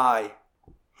 Aye.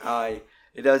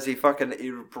 He does. He just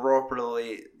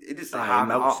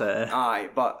melts it. Aye,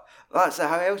 but that's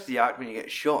how else do you act when you get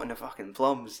shot in the fucking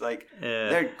plums? Like,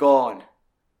 they're gone.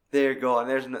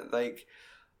 There's no, like,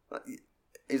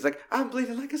 he's like, I'm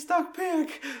bleeding like a stuck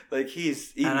pig. Like, he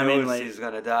knows he's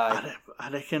gonna die.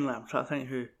 I reckon, I'm trying to think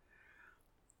who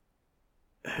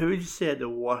would you say had the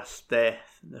worst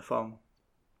death in the film?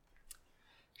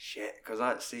 Shit,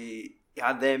 because you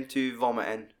had them two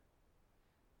vomiting.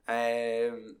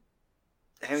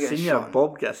 Senior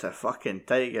Bob gets a fucking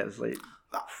tiger. It's like,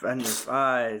 it's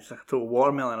like a total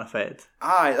watermelon effect.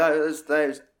 Aye, that was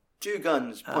 2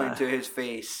 guns pointing to his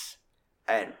face.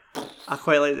 And I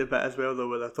quite like the bit as well, though,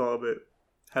 where they talk about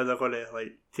how they're going to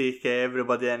like take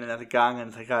everybody in their gang,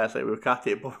 and it's like, we can't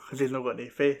take Bob because he's not got any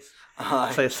face. Aye.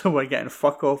 It's like someone getting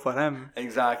fuck off for him.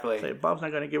 Exactly. It's like, Bob's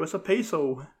not going to give us a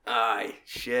peso. Aye,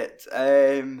 shit.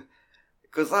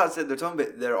 Because that's it, they're talking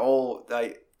about, they're all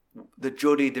like the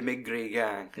Jodie DeMigre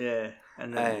gang. Yeah,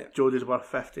 and then Jodie's worth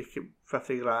 50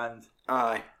 grand.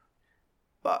 Aye.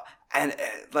 But, and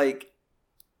like,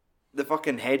 the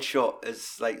fucking headshot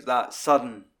is like that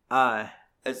sudden. Aye.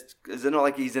 Is it not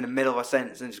like he's in the middle of a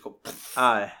sentence and just go poof,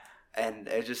 aye, and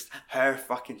it's just her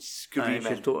fucking screaming. Aye,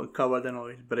 she's totally covered in all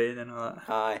his brain and all that.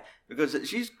 Aye, because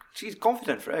she's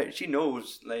confident for it. She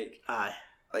knows like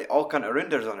all kind of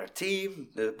rounders on her team,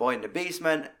 the boy in the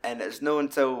basement, and it's no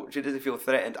until she doesn't feel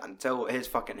threatened until his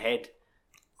fucking head,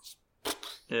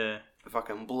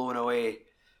 fucking blown away.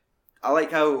 I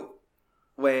like how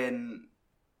when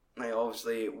like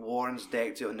obviously Warren's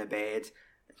decked out in the bed.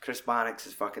 Chris Mannix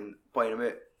is fucking pointing him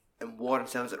out, and Warren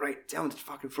tells it, right, tell him to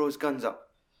fucking throw his guns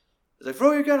up. He's like,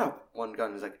 throw your gun up. One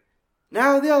gun is like,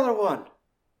 now the other one.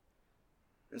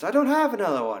 And I don't have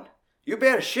another one. You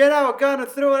better shit out a gun and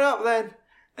throw it up then.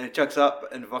 And it chucks up,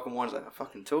 and fucking Warren's like, I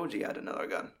fucking told you had another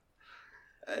gun.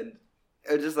 And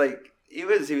it was just like, he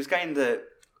was kind of,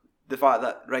 the fact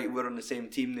that, right, we're on the same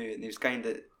team now, and he was kind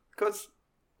of, because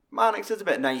Mannix is a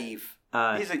bit naive.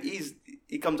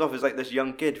 He comes off as like this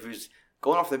young kid who's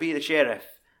going off to be the sheriff,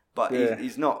 but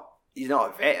he's not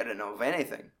a veteran of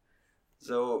anything.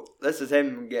 So this is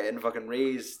him getting fucking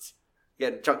raised,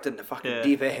 getting chucked in the fucking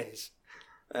deep ends.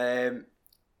 But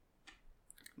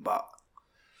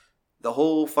the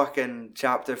whole fucking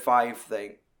chapter 5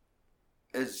 thing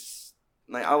is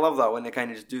like, I love that when they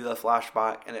kind of just do the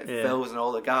flashback and it fills in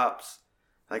all the gaps,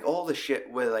 like all the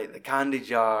shit with like the candy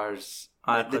jars,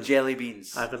 like the jelly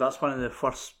beans. Because that's one of the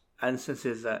first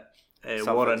instances that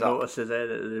Warren notices that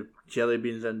the jelly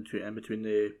beans in between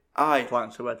the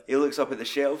planks of wood. He looks up at the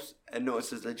shelves and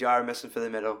notices the jar missing for the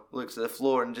middle. Looks at the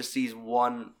floor and just sees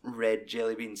one red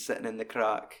jelly bean sitting in the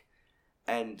crack.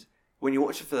 And when you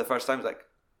watch it for the first time, it's like,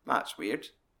 that's weird.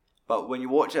 But when you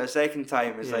watch it a second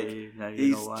time, it's like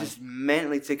he's just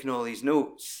mentally taking all these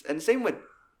notes. And the same with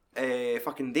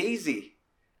fucking Daisy.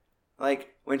 Like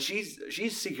when she's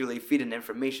secretly feeding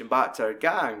information back to her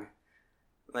gang.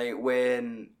 Like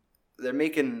when they're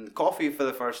making coffee for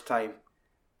the first time,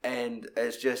 and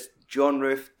it's just John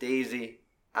Roof, Daisy,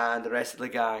 and the rest of the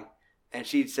gang. And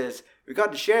she says, we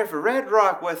got the sheriff of Red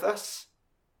Rock with us.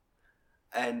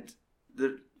 And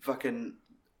the fucking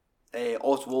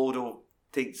Oswaldo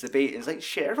takes the bait and is like,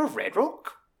 Sheriff of Red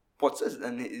Rock? What's this?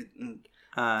 And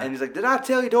he's like, did I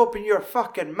tell you to open your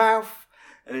fucking mouth?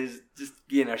 And he's just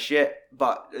getting her shit,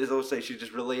 but it's also she's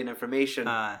just relaying information.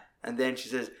 And then she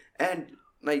says, and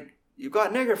like, you've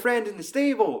got a nigger friend in the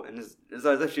stable, and it's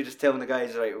as if she's just telling the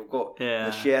guys, right, we've got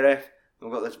the sheriff,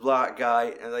 we've got this black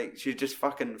guy, and like she's just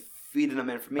fucking feeding them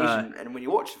information. And when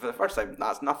you watch it for the first time,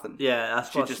 that's nothing. Yeah,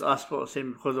 that's what I'm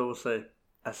saying, because obviously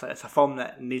it's a film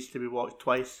that needs to be watched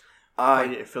twice for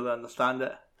you to fully understand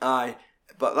it. Aye,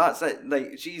 but that's it.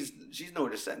 Like she's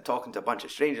not just sitting talking to a bunch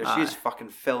of strangers. She's fucking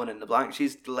filling in the blanks.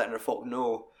 She's letting her folk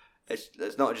know it's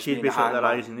not just. She's basically their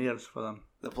eyes and ears for them.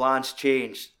 The plan's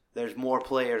changed. There's more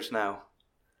players now.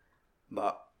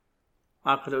 But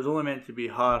because it was only meant to be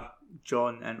her,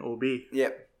 John, and OB.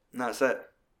 Yep, and that's it.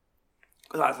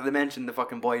 That's what they mentioned. The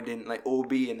fucking boy didn't like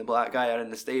OB and the black guy are in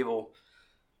the stable.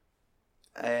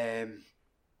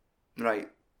 Right.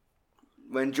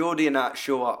 When Jodie and that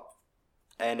show up,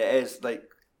 and it is like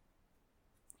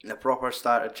the proper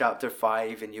start of chapter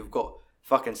 5, and you've got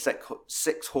fucking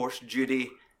six horse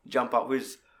Judy jump up,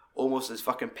 who's almost as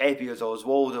fucking peppy as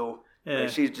Oswaldo. Yeah.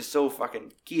 She's just so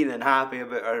fucking keen and happy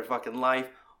about her fucking life.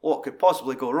 What could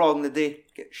possibly go wrong today?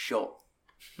 Get shot.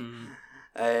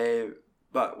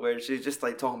 But where she's just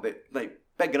like talking about like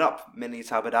bigging up Minnie's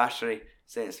haberdashery,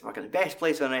 saying it's fucking the best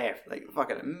place on earth, like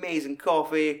fucking amazing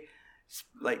coffee,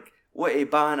 like witty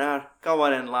banter. Come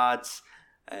on in, lads,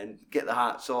 and get the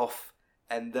hats off.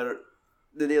 And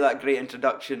they do that great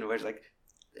introduction where it's like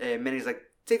Minnie's like,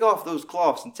 take off those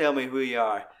cloths and tell me who you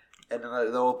are. And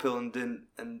they're all pulling down,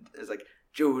 and it's like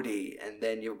Jodie, and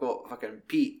then you've got fucking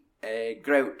Pete,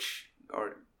 Grouch,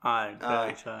 or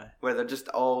Grouch, where they're just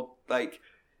all like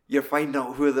you're finding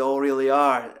out who they all really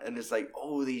are, and it's like,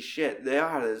 holy shit,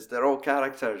 they're all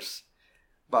characters.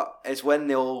 But it's when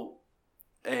they all,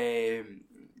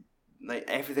 like,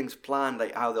 everything's planned,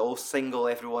 like how they all single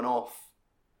everyone off.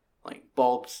 Like,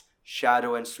 Bob's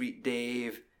shadowing Sweet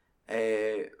Dave,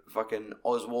 fucking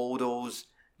Oswaldo's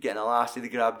getting a lassie to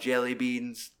grab jelly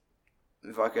beans,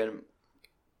 fucking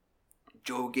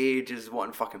Joe Gage is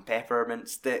wanting fucking peppermint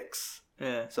sticks.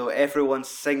 Yeah. So everyone's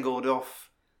singled off.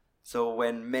 So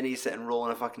when Minnie's sitting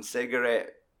rolling a fucking cigarette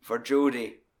for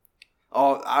Jodie,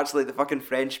 actually the fucking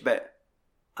French bit.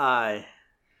 Aye.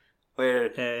 Where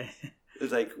it's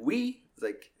like, it's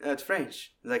like, it's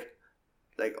French. It's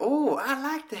like, oh, I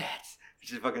like that.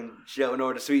 She's fucking shouting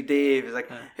over to Sweet Dave. It's like,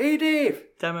 hey Dave.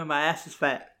 Tell me my ass is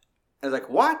fat. It's like,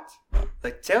 what?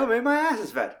 Like, tell me my ass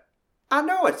is fat. I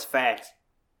know it's fat.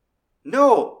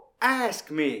 No,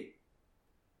 ask me.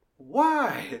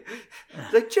 Why?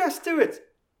 Like, just do it.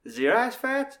 Is your ass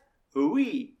fat?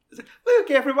 Oui. Like,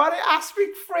 look, everybody, I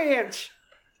speak French.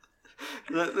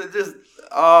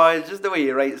 It's just the way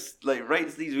he writes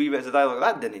these wee bits of dialogue.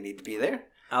 That didn't need to be there.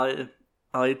 I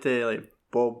like to, like,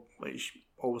 Bob, like,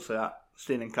 obviously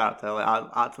staying in character, like,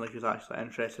 acting like he's actually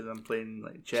interested in playing,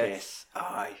 like, chess.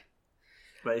 Aye.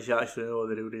 But you actually know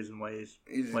the real reason why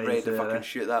he's ready to fucking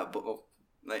shoot that, but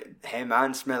like him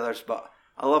and Smithers. But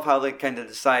I love how they kind of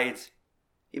decide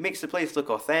he makes the place look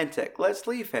authentic. Let's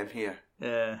leave him here.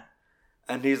 Yeah.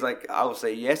 And he's like, I'll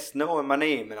say yes, no in my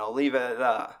name, and I'll leave it at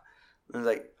that. And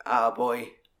it's like,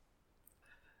 boy.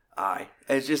 Aye.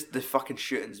 It's just the fucking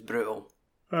shooting's brutal.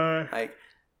 Like,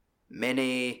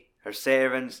 Minnie, her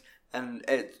servants, and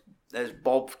it's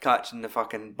Bob catching the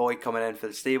fucking boy coming in for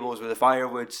the stables with the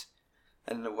firewoods.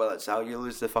 And, well, that's how you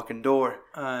lose the fucking door.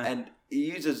 And he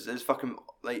uses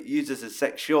his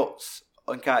 6 shots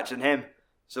on catching him.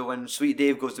 So when Sweet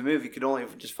Dave goes to move, he could only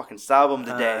just fucking stab him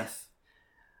to death.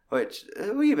 Which is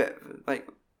a wee bit, like,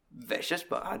 vicious,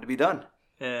 but had to be done.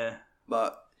 Yeah.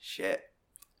 But, shit.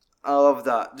 I love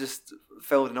that. Just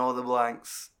filled in all the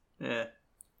blanks. Yeah.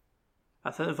 I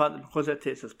think the fact that because it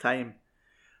takes its time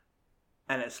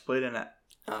and explaining it.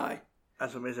 Aye.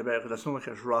 That's what makes it better, because it's not like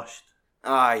it's rushed.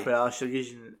 Aye.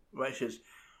 Which is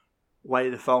why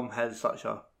the film has such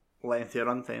a lengthy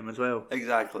runtime as well.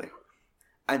 Exactly.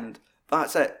 And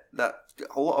that's it. That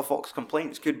a lot of Fox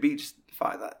complaints could be just the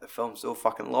fact that the film's so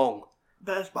fucking long.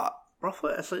 But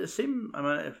roughly, it's like the same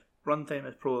amount of runtime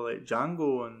as probably like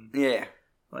Django and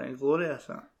like Inglourious.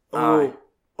 Although,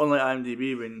 unlike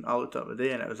IMDb, when I looked up the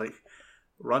day and it was like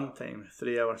runtime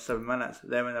 3 hours 7 minutes.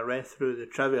 Then when I read through the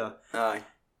trivia,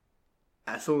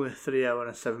 it's only 3 hours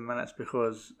and 7 minutes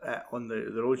because on the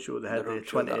roadshow they had the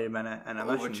 20-minute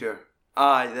intermission. Overture.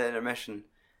 The intermission.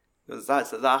 Because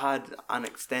that had an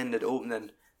extended opening,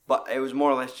 but it was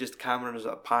more or less just cameras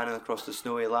panning across the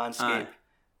snowy landscape.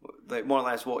 Like more or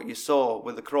less what you saw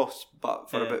with the cross,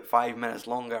 but for about 5 minutes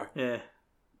longer. Yeah.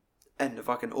 And the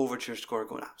fucking overture score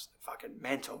going absolutely fucking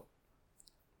mental.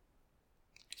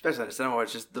 Especially in the cinema where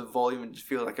it's just the volume just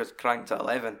feels like it's cranked to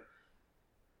 11.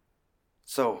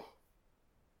 So,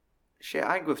 shit,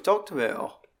 I think we've talked about it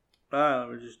all. Let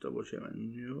me just double check my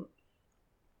notes.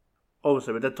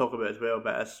 Obviously, we did talk about it as well,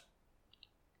 but it's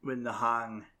when the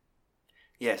hang.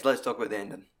 Yes, let's talk about the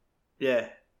ending. Yeah,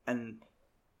 and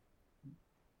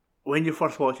when you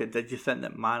first watched it, did you think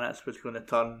that Mannix was going to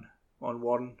turn on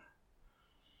Warren?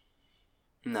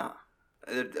 Nah.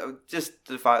 Just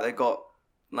the fact they got,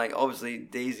 like, obviously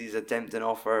Daisy's attempting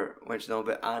offer, which is a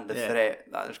bit, and the threat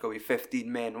that there's going to be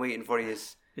 15 men waiting for you.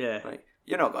 Yeah. Like,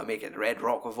 you're not going to make it Red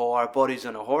Rock with all our bodies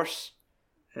on a horse.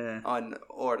 Yeah.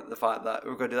 Or the fact that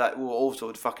we're going to do that, we'll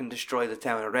also fucking destroy the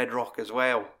town of Red Rock as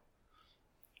well.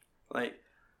 Like,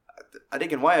 I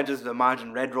think in why I just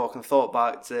imagined Red Rock and thought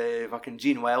back to fucking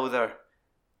Gene Wilder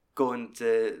going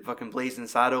to fucking Blazing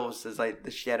Saddles as like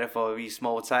the sheriff of a wee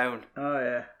small town. Oh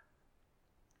yeah.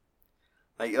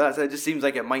 Like it just seems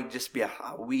like it might just be a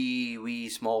wee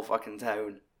small fucking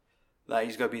town that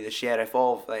he's going to be the sheriff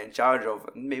of, like in charge of.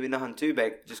 Maybe nothing too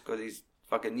big, just because he's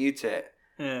fucking new to it.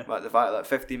 Yeah. But the fact that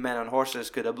 50 men on horses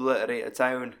could obliterate a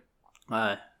town.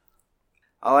 Aye.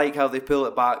 I like how they pull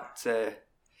it back to,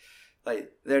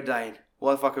 like, they're dying.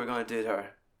 What the fuck are we going to do to her?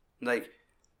 Like,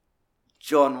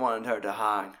 John wanted her to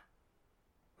hang.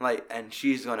 Like, and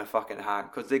she's going to fucking hang.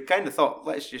 Because they kind of thought,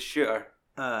 let's just shoot her.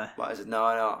 Aye. But I said,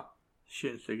 no.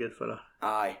 Shooting's too good for her.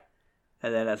 Aye.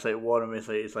 And then it's like Warren was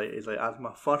like, he's like, as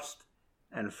my first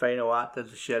and final act as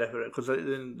the sheriff, because they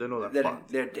know they're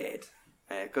fucked. They're dead.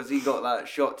 Because he got that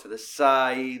shot to the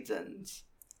side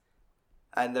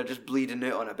and they're just bleeding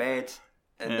out on a bed.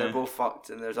 And they're both fucked,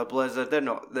 and there's a blizzard.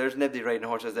 There's nobody riding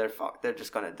horses, they're fucked. They're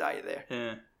just gonna die there.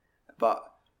 Yeah. But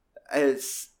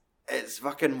it's it's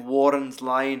fucking Warren's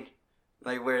line,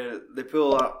 like where they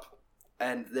pull up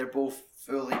and they're both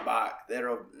fully back. They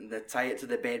tie it to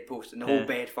the bedpost and the whole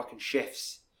bed fucking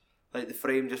shifts. Like the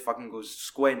frame just fucking goes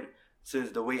squint as soon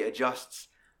as the weight adjusts.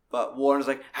 But Warren's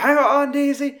like, hang on,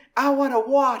 Daisy, I want to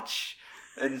watch.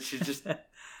 And she just,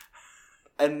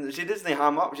 and she doesn't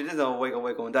ham up. She doesn't wiggle,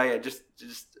 wiggle and die. It just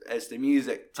it's the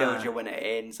music tells you when it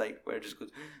ends. Like where it just goes,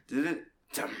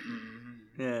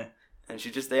 yeah. And she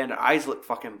just there, and her eyes look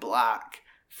fucking black.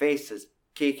 Face is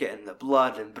cake it in the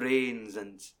blood and brains,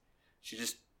 and she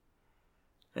just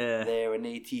there with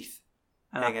no teeth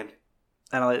hanging.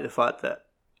 And I like the fact that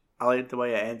I like the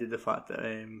way it ended. The fact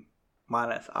that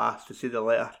Mannix asked to see the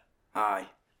letter. Aye,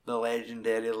 the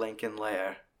legendary Lincoln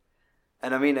letter.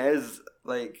 And I mean, it is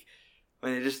like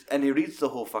when he reads the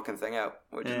whole fucking thing out,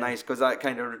 which is nice because that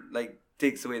kind of like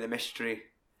takes away the mystery.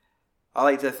 I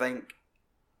like to think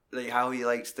like how he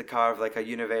likes to carve like a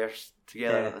universe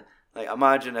together. Yeah. Like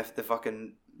imagine if the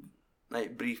fucking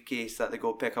like briefcase that they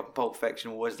go pick up in Pulp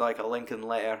Fiction was like a Lincoln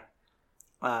letter.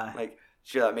 Aye. Like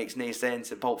sure that makes no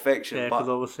sense in Pulp Fiction. Yeah, because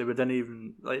obviously we didn't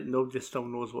even like nobody still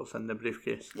knows what's in the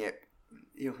briefcase. Yeah,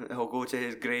 he'll go to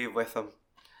his grave with him.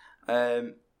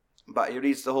 But he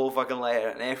reads the whole fucking letter,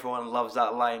 and everyone loves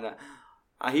that line.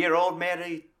 I hear old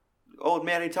Mary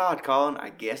Todd calling. I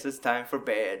guess it's time for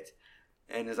bed.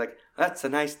 And he's like, that's a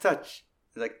nice touch.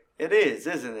 He's like, it is,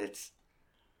 isn't it?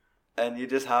 And you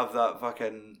just have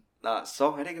that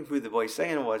song. I think of who the boy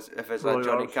singing was. If it's like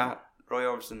Johnny Cash, Roy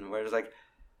Orbison, where it's like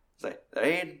there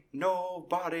ain't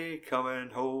nobody coming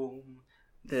home.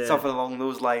 Yeah. Something along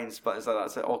those lines. But it's like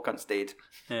that's it. All cunt stayed.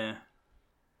 Yeah.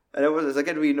 And it's a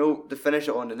good wee note to finish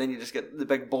it on, and then you just get the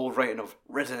big bold writing of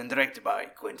written and directed by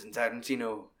Quentin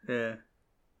Tarantino. Yeah.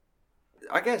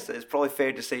 I guess it's probably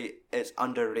fair to say it's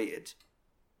underrated.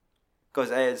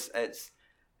 Because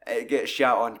it gets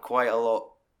shot on quite a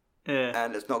lot. Yeah.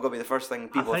 And it's not going to be the first thing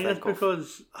people think of.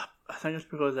 I think it's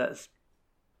because it's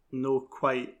not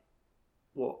quite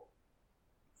what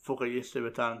folk are used to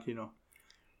with Tarantino.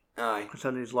 Aye. Because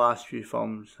in his last few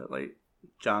films, like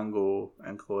Django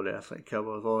and Glorious, like Kill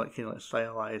Bill, all that kind of like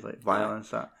stylized, like violence.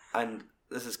 That. And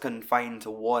this is confined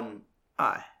to one.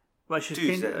 Aye. Which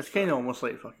is it's kind of almost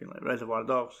like fucking like Reservoir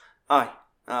Dogs. Aye.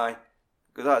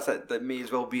 Because that's it. That may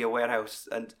as well be a warehouse,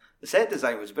 and the set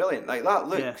design was brilliant. Like that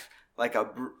looks like a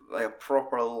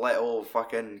proper little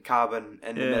fucking cabin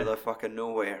in the middle of fucking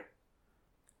nowhere.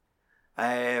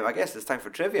 I guess it's time for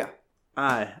trivia.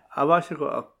 Aye, I've actually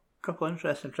got a couple of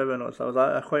interesting trivia notes.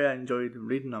 I quite enjoyed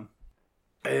reading them.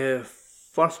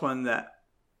 First one that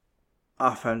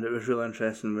I found that was really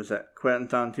interesting was that Quentin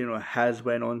Tarantino has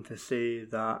went on to say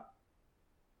that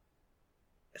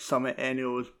some of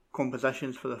Ennio's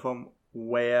compositions for the film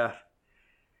were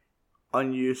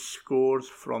unused scores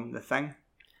from The Thing.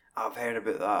 I've heard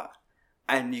about that.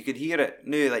 And you could hear it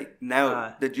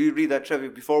now. Did you read that trivia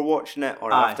before watching it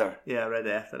or after? Yeah, I read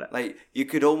it after it. Like, you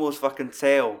could almost fucking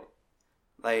tell,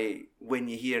 like, when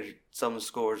you hear some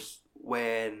scores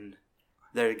when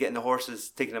they're getting the horses,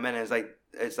 taking them in, it's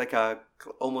like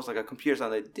almost like a computer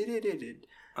sound, like,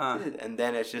 and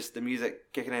then it's just the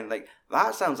music kicking in. Like,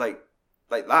 that sounds like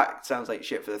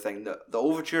shit for The Thing. The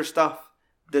overture stuff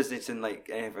doesn't sound like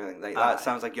anything. Like, that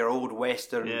sounds like your old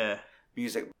Western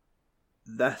music.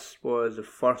 This was the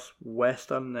first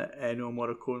Western that Ennio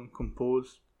Morricone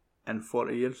composed in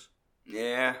 40 years.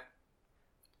 Yeah.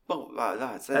 Well,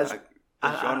 that's it.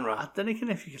 Genre. I don't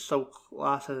know if you can still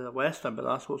class it as a Western, but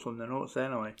that's what's on the notes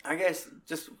anyway. I guess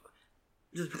just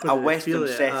because a Western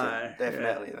setting,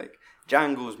 definitely. Yeah. Like,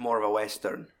 Django's more of a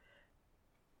Western.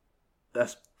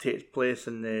 This takes place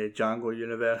in the Django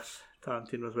universe,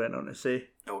 Tarantino's went on to say.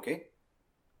 Okay.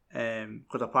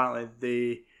 Because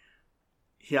apparently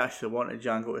he actually wanted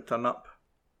Django to turn up.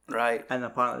 Right. And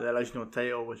apparently the original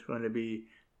title was going to be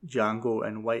Django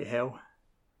in White Hell.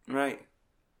 Right.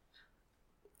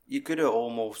 You could have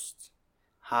almost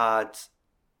had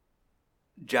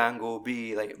Django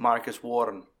be like Marcus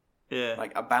Warren. Yeah.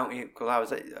 Like a bounty, because I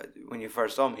was when you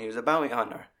first saw him, he was a bounty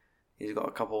hunter. He's got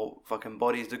a couple fucking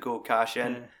bodies to go cash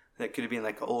in. Yeah. That could have been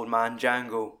like old man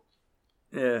Django.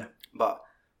 Yeah. But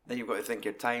then you've got to think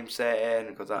your time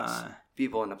setting, because that's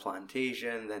people in the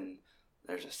plantation, then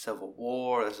there's a civil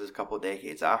war, this is a couple of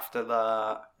decades after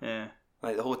that. Yeah.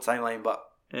 Like the whole timeline, but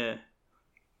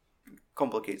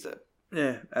complicates it.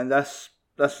 Yeah, and this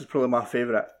is probably my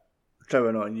favourite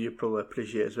trivia note, and you probably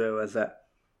appreciate as well, is that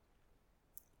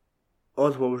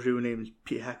Oswald's real name is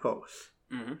Pete Hickox,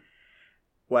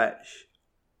 which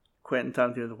Quentin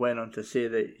Tarantino went on to say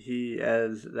that he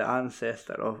is the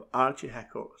ancestor of Archie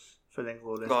Hickox for the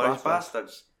Inglourious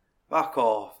Basterds. Back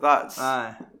off. That's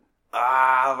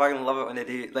I fucking love it when they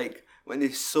do, like, when they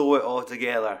sew it all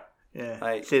together. Yeah,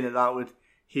 like, saying that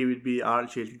he would be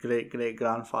Archie's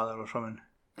great-great-grandfather or something.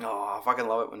 Oh, I fucking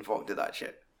love it when folk do that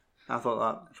shit. I thought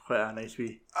that was quite a nice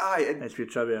wee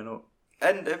trivia note.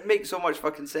 And it makes so much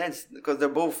fucking sense, because they're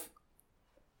both,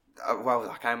 well,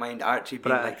 I can't mind Archie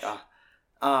being British. like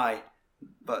aye,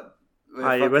 but... He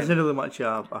wasn't really much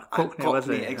a Cockney, was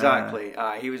he? Exactly.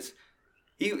 He was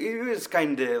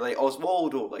kind of like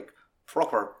Oswaldo, like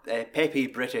proper peppy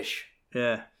British.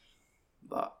 Yeah.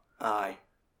 But I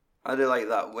do like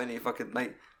that when he fucking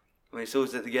like when he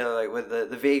sews it together like with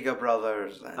the Vega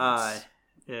brothers. And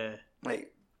yeah.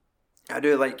 Like I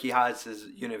do like he has his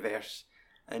universe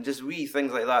and just wee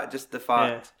things like that. Just the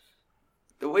fact,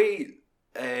 the way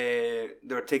they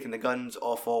were taking the guns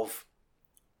off of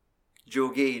Joe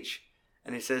Gage.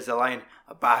 And he says the line,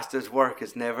 "A bastard's work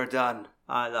is never done."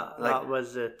 That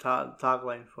was the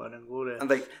tagline for Inglourious. And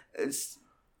like it's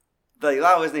like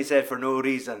that wasn't said for no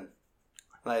reason.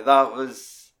 Like that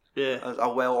was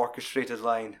a well orchestrated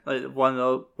line. Like one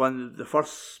of the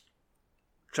first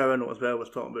trivia note as well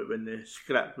was talking about when the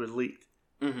script was leaked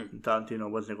and Tarantino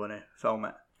wasn't going to film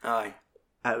it. Aye,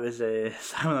 it was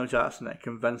Samuel L. Jackson that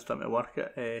convinced him to work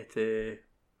it to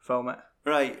film it.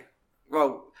 Right.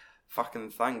 Well. Fucking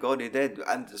thank God he did,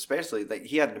 and especially like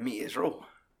he had to meet his role.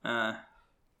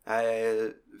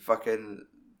 Fucking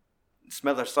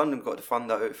Smiller's son got to fund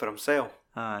that out for himself.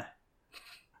 Aye.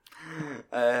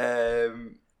 I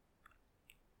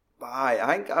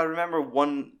think I remember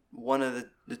one of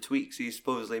the tweaks he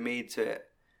supposedly made to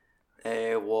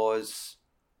it was,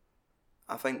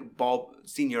 I think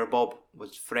Senior Bob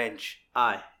was French.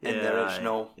 Aye. In the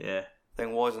original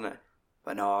thing, wasn't it?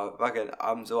 But no, fucking,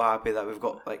 I'm so happy that we've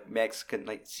got like Mexican,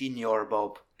 like Senior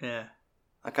Bob. Yeah.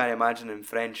 I can't imagine him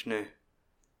French now.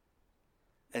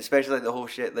 Especially like the whole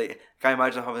shit, like, I can't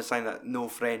imagine having a sign that no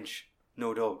French,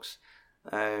 no dogs.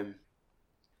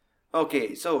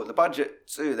 Okay, so the budget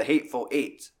to The Hateful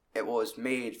Eight, it was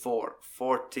made for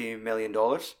 $40 million.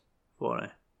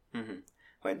 40.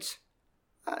 Which,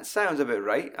 that sounds about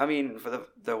right. I mean,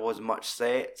 there wasn't much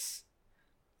sets.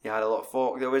 You had a lot of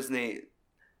folk. There wasn't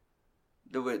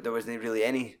really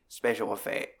any special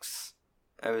effects.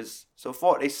 So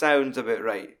 40 sounds about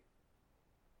right.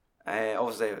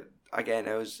 Obviously, again,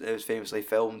 it was famously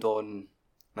filmed on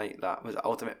like that was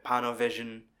Ultimate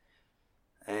Panavision,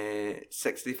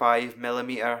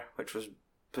 65mm, which was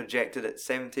projected at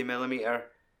 70mm.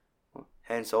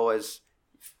 Hence all his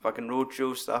fucking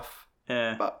roadshow stuff.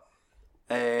 Yeah. But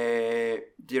do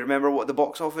you remember what the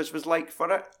box office was like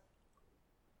for it?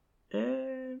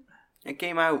 It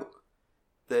came out.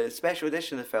 The special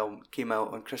edition of the film came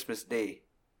out on Christmas Day,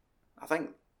 I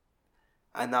think,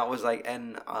 and that was like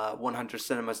in 100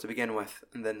 cinemas to begin with,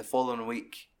 and then the following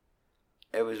week,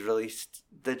 it was released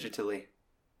digitally.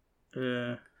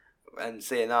 Yeah. And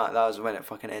saying that was when it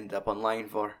fucking ended up online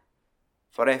for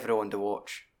everyone to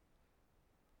watch.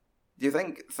 Do you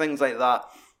think things like that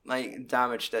like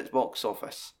damaged its box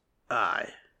office?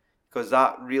 Aye. Because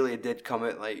that really did come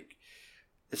out like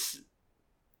this.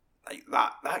 Like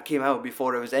that came out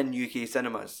before it was in UK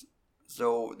cinemas,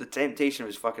 so the temptation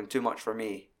was fucking too much for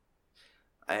me,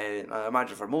 and I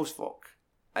imagine for most folk,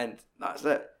 and that's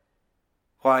it.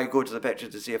 Why go to the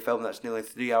picture to see a film that's nearly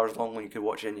 3 hours long when you could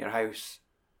watch it in your house?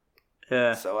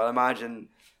 Yeah. So I imagine,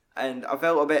 and I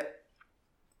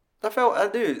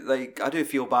do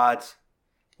feel bad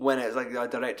when it's like a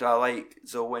director I like.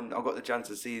 So when I got the chance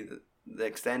to see the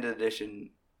extended edition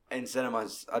in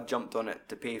cinemas, I jumped on it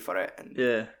to pay for it, and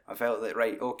I felt that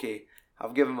right, okay,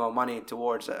 I've given my money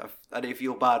towards it. I do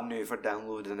feel bad now for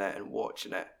downloading it and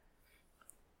watching it.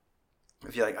 I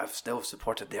feel like I've still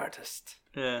supported the artist,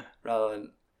 rather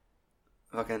than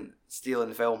fucking stealing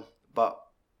the film. But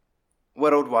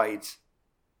worldwide,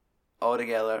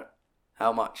 altogether,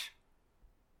 how much?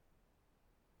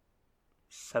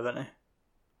 70.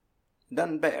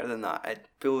 Done better than that. It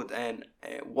pulled in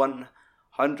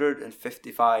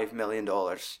 $155 million.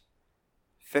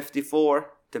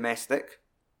 54 domestic.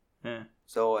 Yeah.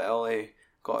 So it only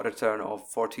got a return of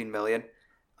 14 million.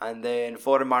 And then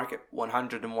foreign market,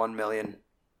 101 million.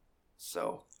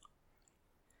 So,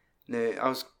 no, I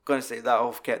was going to say that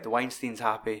all kept the Weinsteins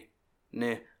happy.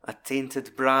 No, a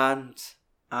tainted brand.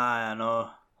 I know.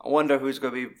 I wonder who's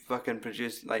going to be fucking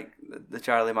producing like the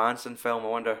Charlie Manson film. I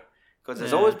wonder. Because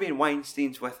there's always been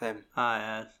Weinsteins with him.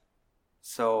 Yes.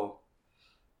 So,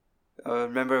 I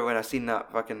remember when I seen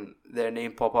that fucking their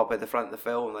name pop up at the front of the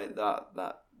film, like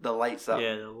that the lights that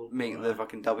make the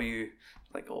fucking W,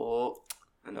 like, oh,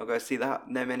 I'm not going to see that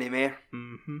them anymore.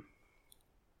 Mm-hmm.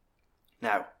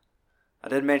 Now, I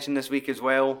did mention this week as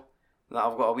well that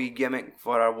I've got a wee gimmick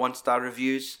for our 1-star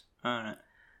reviews. Alright.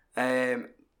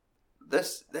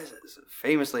 This is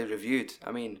famously reviewed.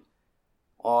 I mean,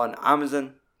 on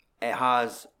Amazon, it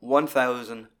has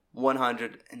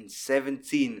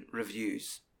 1,117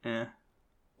 reviews. Yeah.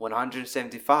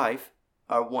 175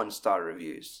 are 1-star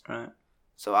reviews. Right.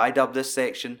 So I dubbed this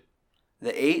section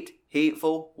the 8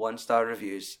 hateful 1-star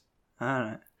reviews.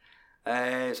 Alright.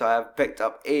 So I've picked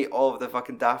up 8 of the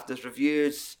fucking daftest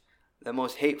reviews, the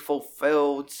most hateful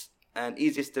filled and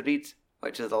easiest to read,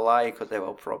 which is a lie because they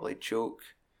will probably choke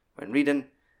when reading.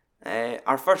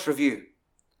 Our first review: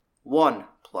 1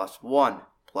 + 1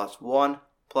 + 1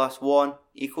 + 1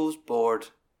 = bored,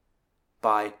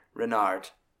 by Renard.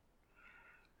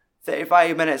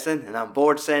 35 minutes in and I'm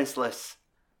bored senseless.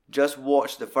 Just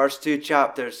watched the first 2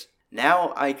 chapters.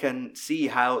 Now I can see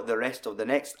how the rest of the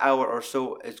next hour or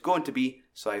so is going to be,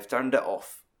 so I've turned it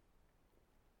off.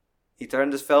 He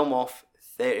turned his film off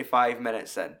 35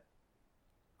 minutes in.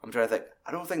 I'm trying to think.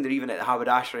 I don't think they're even at the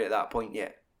haberdashery at that point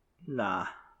yet. Nah.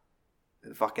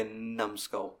 The fucking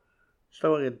numbskull.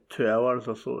 Still like 2 hours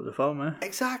or so of the film, eh?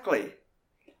 Exactly.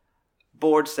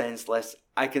 Bored senseless.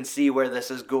 I can see where this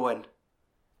is going.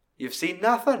 You've seen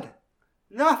nothing.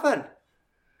 Nothing.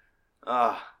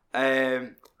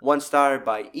 1 star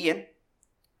by Ian.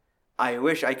 I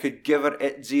wish I could give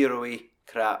it 0-y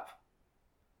crap.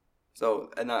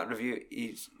 So in that review,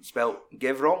 he spelled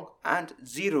give wrong and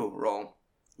 0 wrong.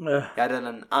 He added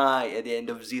an I at the end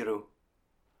of 0.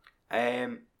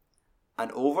 An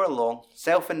overlong,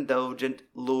 self-indulgent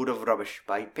load of rubbish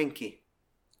by Pinky.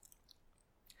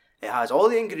 It has all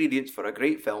the ingredients for a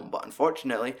great film, but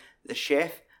unfortunately, the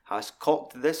chef has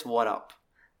cocked this one up.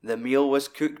 The meal was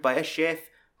cooked by a chef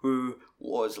who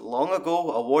was long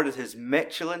ago awarded his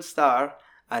Michelin star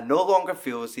and no longer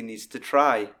feels he needs to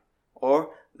try,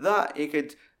 or that he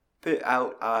could put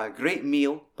out a great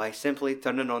meal by simply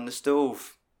turning on the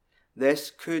stove.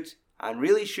 This could, and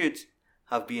really should,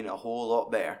 have been a whole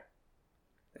lot better.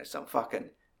 There's some fucking...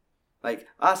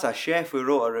 that's a chef who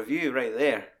wrote a review right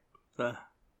there.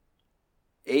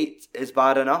 8 is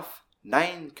bad enough.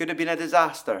 9 could have been a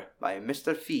disaster by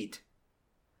Mr. Feed.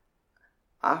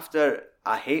 After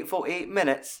a hateful 8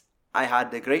 minutes, I had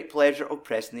the great pleasure of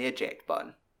pressing the eject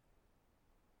button.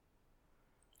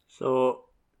 So,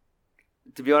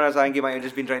 to be honest, I think he might have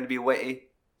just been trying to be witty,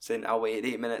 saying I waited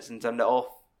 8 minutes and turned it off.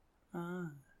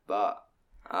 But,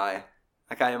 I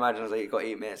can't imagine it's like you got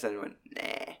 8 minutes in and went,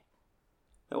 nah.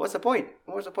 Now, what's the point?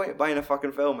 What's the point of buying a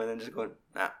fucking film and then just going,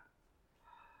 nah.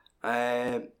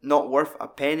 Not worth a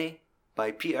penny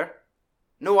by Peter.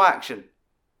 No action.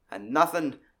 And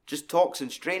nothing, just talks in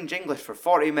strange English for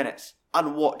 40 minutes.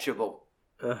 Unwatchable.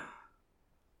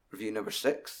 Review number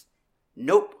 6.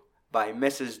 Nope by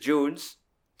Mrs. Jones.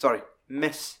 Sorry,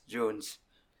 Miss Jones.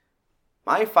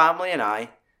 My family and I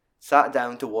sat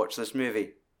down to watch this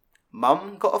movie.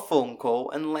 Mum got a phone call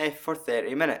and left for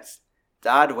 30 minutes.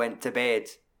 Dad went to bed.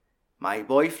 My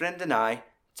boyfriend and I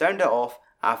turned it off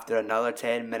after another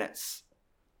 10 minutes.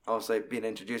 Obviously being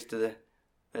introduced to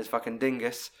this fucking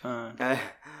dingus.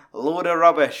 Load of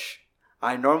rubbish.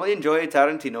 I normally enjoy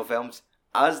Tarantino films,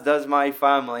 as does my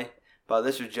family, but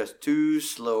this was just too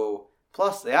slow.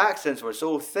 Plus the accents were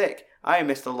so thick, I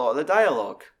missed a lot of the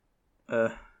dialogue.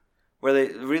 Were they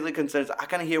really concerned? I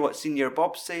can't hear what Senior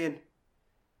Bob's saying.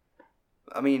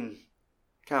 I mean,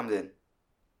 calm down.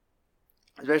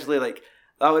 Especially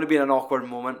that would have been an awkward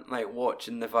moment,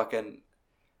 watching the fucking,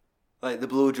 the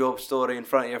blowjob story in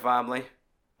front of your family.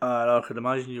 I could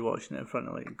imagine you watching it in front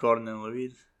of Gordon and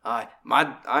Louise. I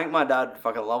think my dad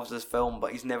fucking loves this film,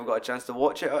 but he's never got a chance to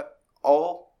watch it at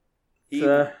all.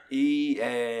 I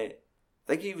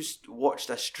think he watched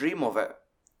a stream of it,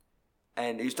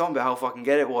 and he was talking about how fucking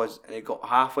good it was, and he got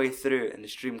halfway through and the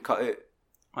stream cut out,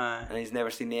 and he's never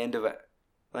seen the end of it.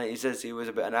 He says he was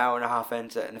about an hour and a half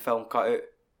into it and the film cut out.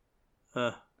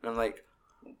 And I'm like,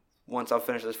 once I've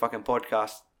finished this fucking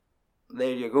podcast,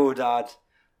 there you go, Dad.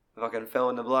 Fucking fill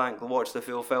in the blank. Watch the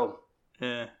full film.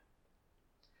 Yeah.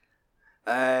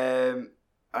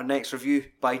 Our next review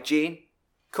by Jane.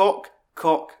 Cock,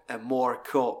 and more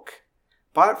cock.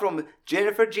 Apart from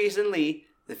Jennifer Jason Leigh,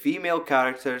 the female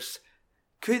characters,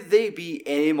 could they be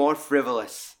any more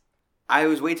frivolous? I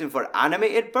was waiting for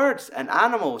animated birds and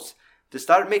animals to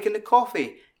start making the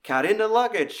coffee, carrying the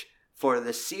luggage. For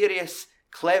the serious,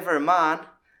 clever man,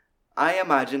 I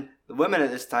imagine the women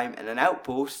at this time in an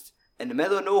outpost in the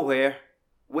middle of nowhere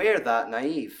were that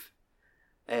naive.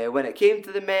 When it came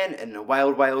to the men in the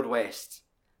wild, wild west,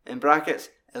 in brackets,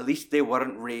 at least they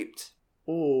weren't raped.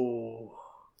 Oh.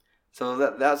 So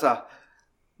that's a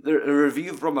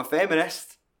review from a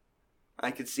feminist,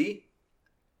 I could see.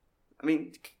 I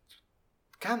mean,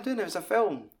 calm down, it was a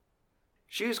film.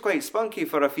 She was quite spunky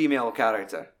for a female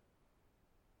character.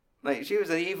 Like, she was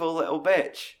an evil little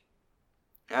bitch.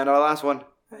 And our last one,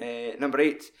 number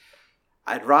 8.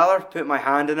 I'd rather put my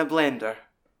hand in a blender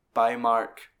by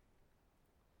Mark.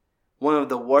 One of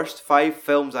the worst 5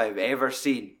 films I've ever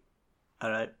seen.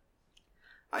 Alright.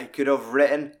 I could have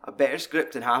written a better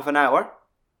script in half an hour.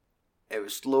 It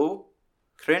was slow,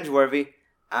 cringeworthy,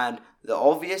 and the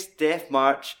obvious death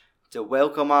march to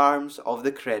welcome arms of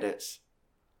the credits.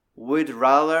 Would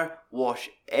rather wash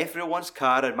everyone's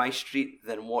car in my street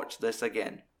than watch this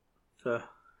again. So,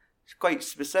 it's quite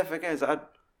specific, is it? I'd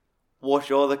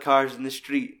wash all the cars in the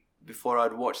street before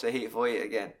I'd watch The Hateful Eight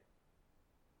again.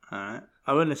 Alright.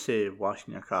 I wouldn't say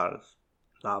washing your car is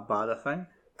that bad a thing.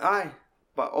 Aye,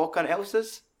 but all kind of else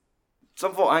is.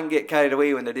 Some folk I can get carried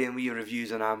away when they're doing wee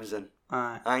reviews on Amazon.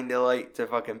 Aye. I think they like to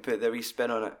fucking put their wee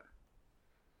spin on it.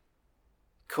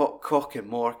 Cock and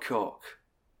more cock.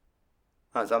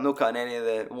 I'm not cutting any of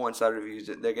the 1-star reviews.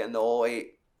 They're getting the all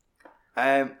 8.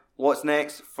 What's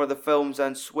next for the Films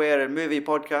and Swear and Movie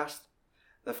podcast?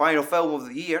 The final film of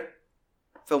the year,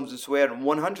 Films and Swear in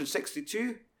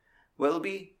 162, will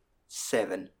be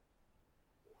 7.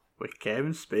 With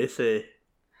Kevin Spacey.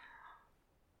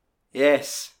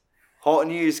 Yes. Hot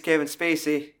news, Kevin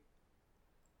Spacey.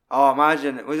 Oh,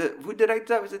 imagine. Who directed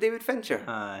that? Was it David Fincher?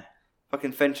 Aye.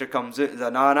 Fucking Fincher comes out and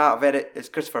says, nah, I've edit. It's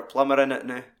Christopher Plummer in it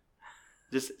now.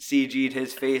 Just CG'd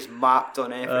his face mapped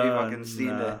on every fucking scene.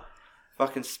 No.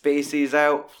 Fucking Spacey's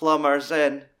out, Plummer's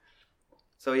in.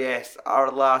 So yes,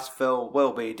 our last film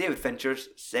will be David Fincher's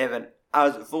 7,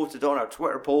 as voted on our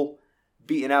Twitter poll,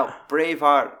 beating out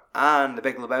Braveheart and The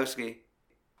Big Lebowski.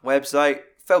 Website,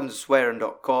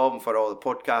 filmsandswearing.com for all the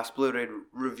podcast, Blu-ray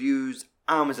reviews,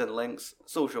 Amazon links,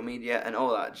 social media and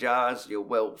all that jazz. You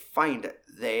will find it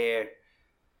there.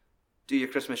 Do your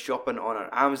Christmas shopping on our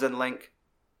Amazon link.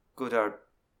 Go to our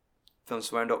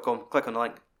filmsandswearing.com, click on the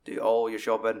link, do all your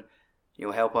shopping.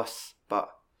 You'll help us.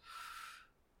 But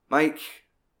Mike,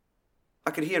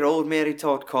 I could hear old Mary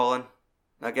Todd calling.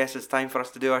 I guess it's time for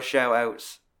us to do our shout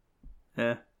outs.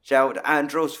 Yeah. Shout out to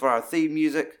Andros for our theme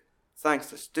music. Thanks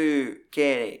to Stu,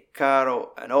 Kenny,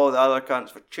 Carol and all the other cunts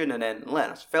for tuning in and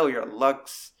letting us fill your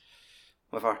lugs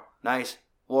with our nice,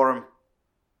 warm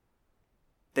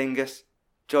Dingus,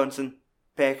 Johnson,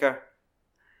 Pecker.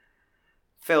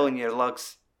 Filling your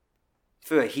lugs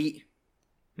full of heat.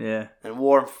 Yeah. And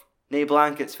warmth. No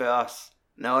blankets for us.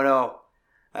 No.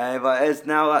 But it's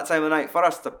now that time of night for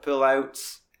us to pull out.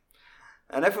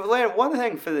 And if we've learned one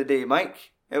thing for the day,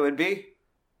 Mike, it would be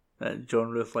that John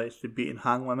Ruth likes to beat and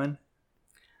hang women.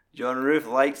 John Ruth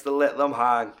likes to let them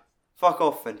hang. Fuck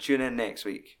off and tune in next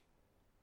week.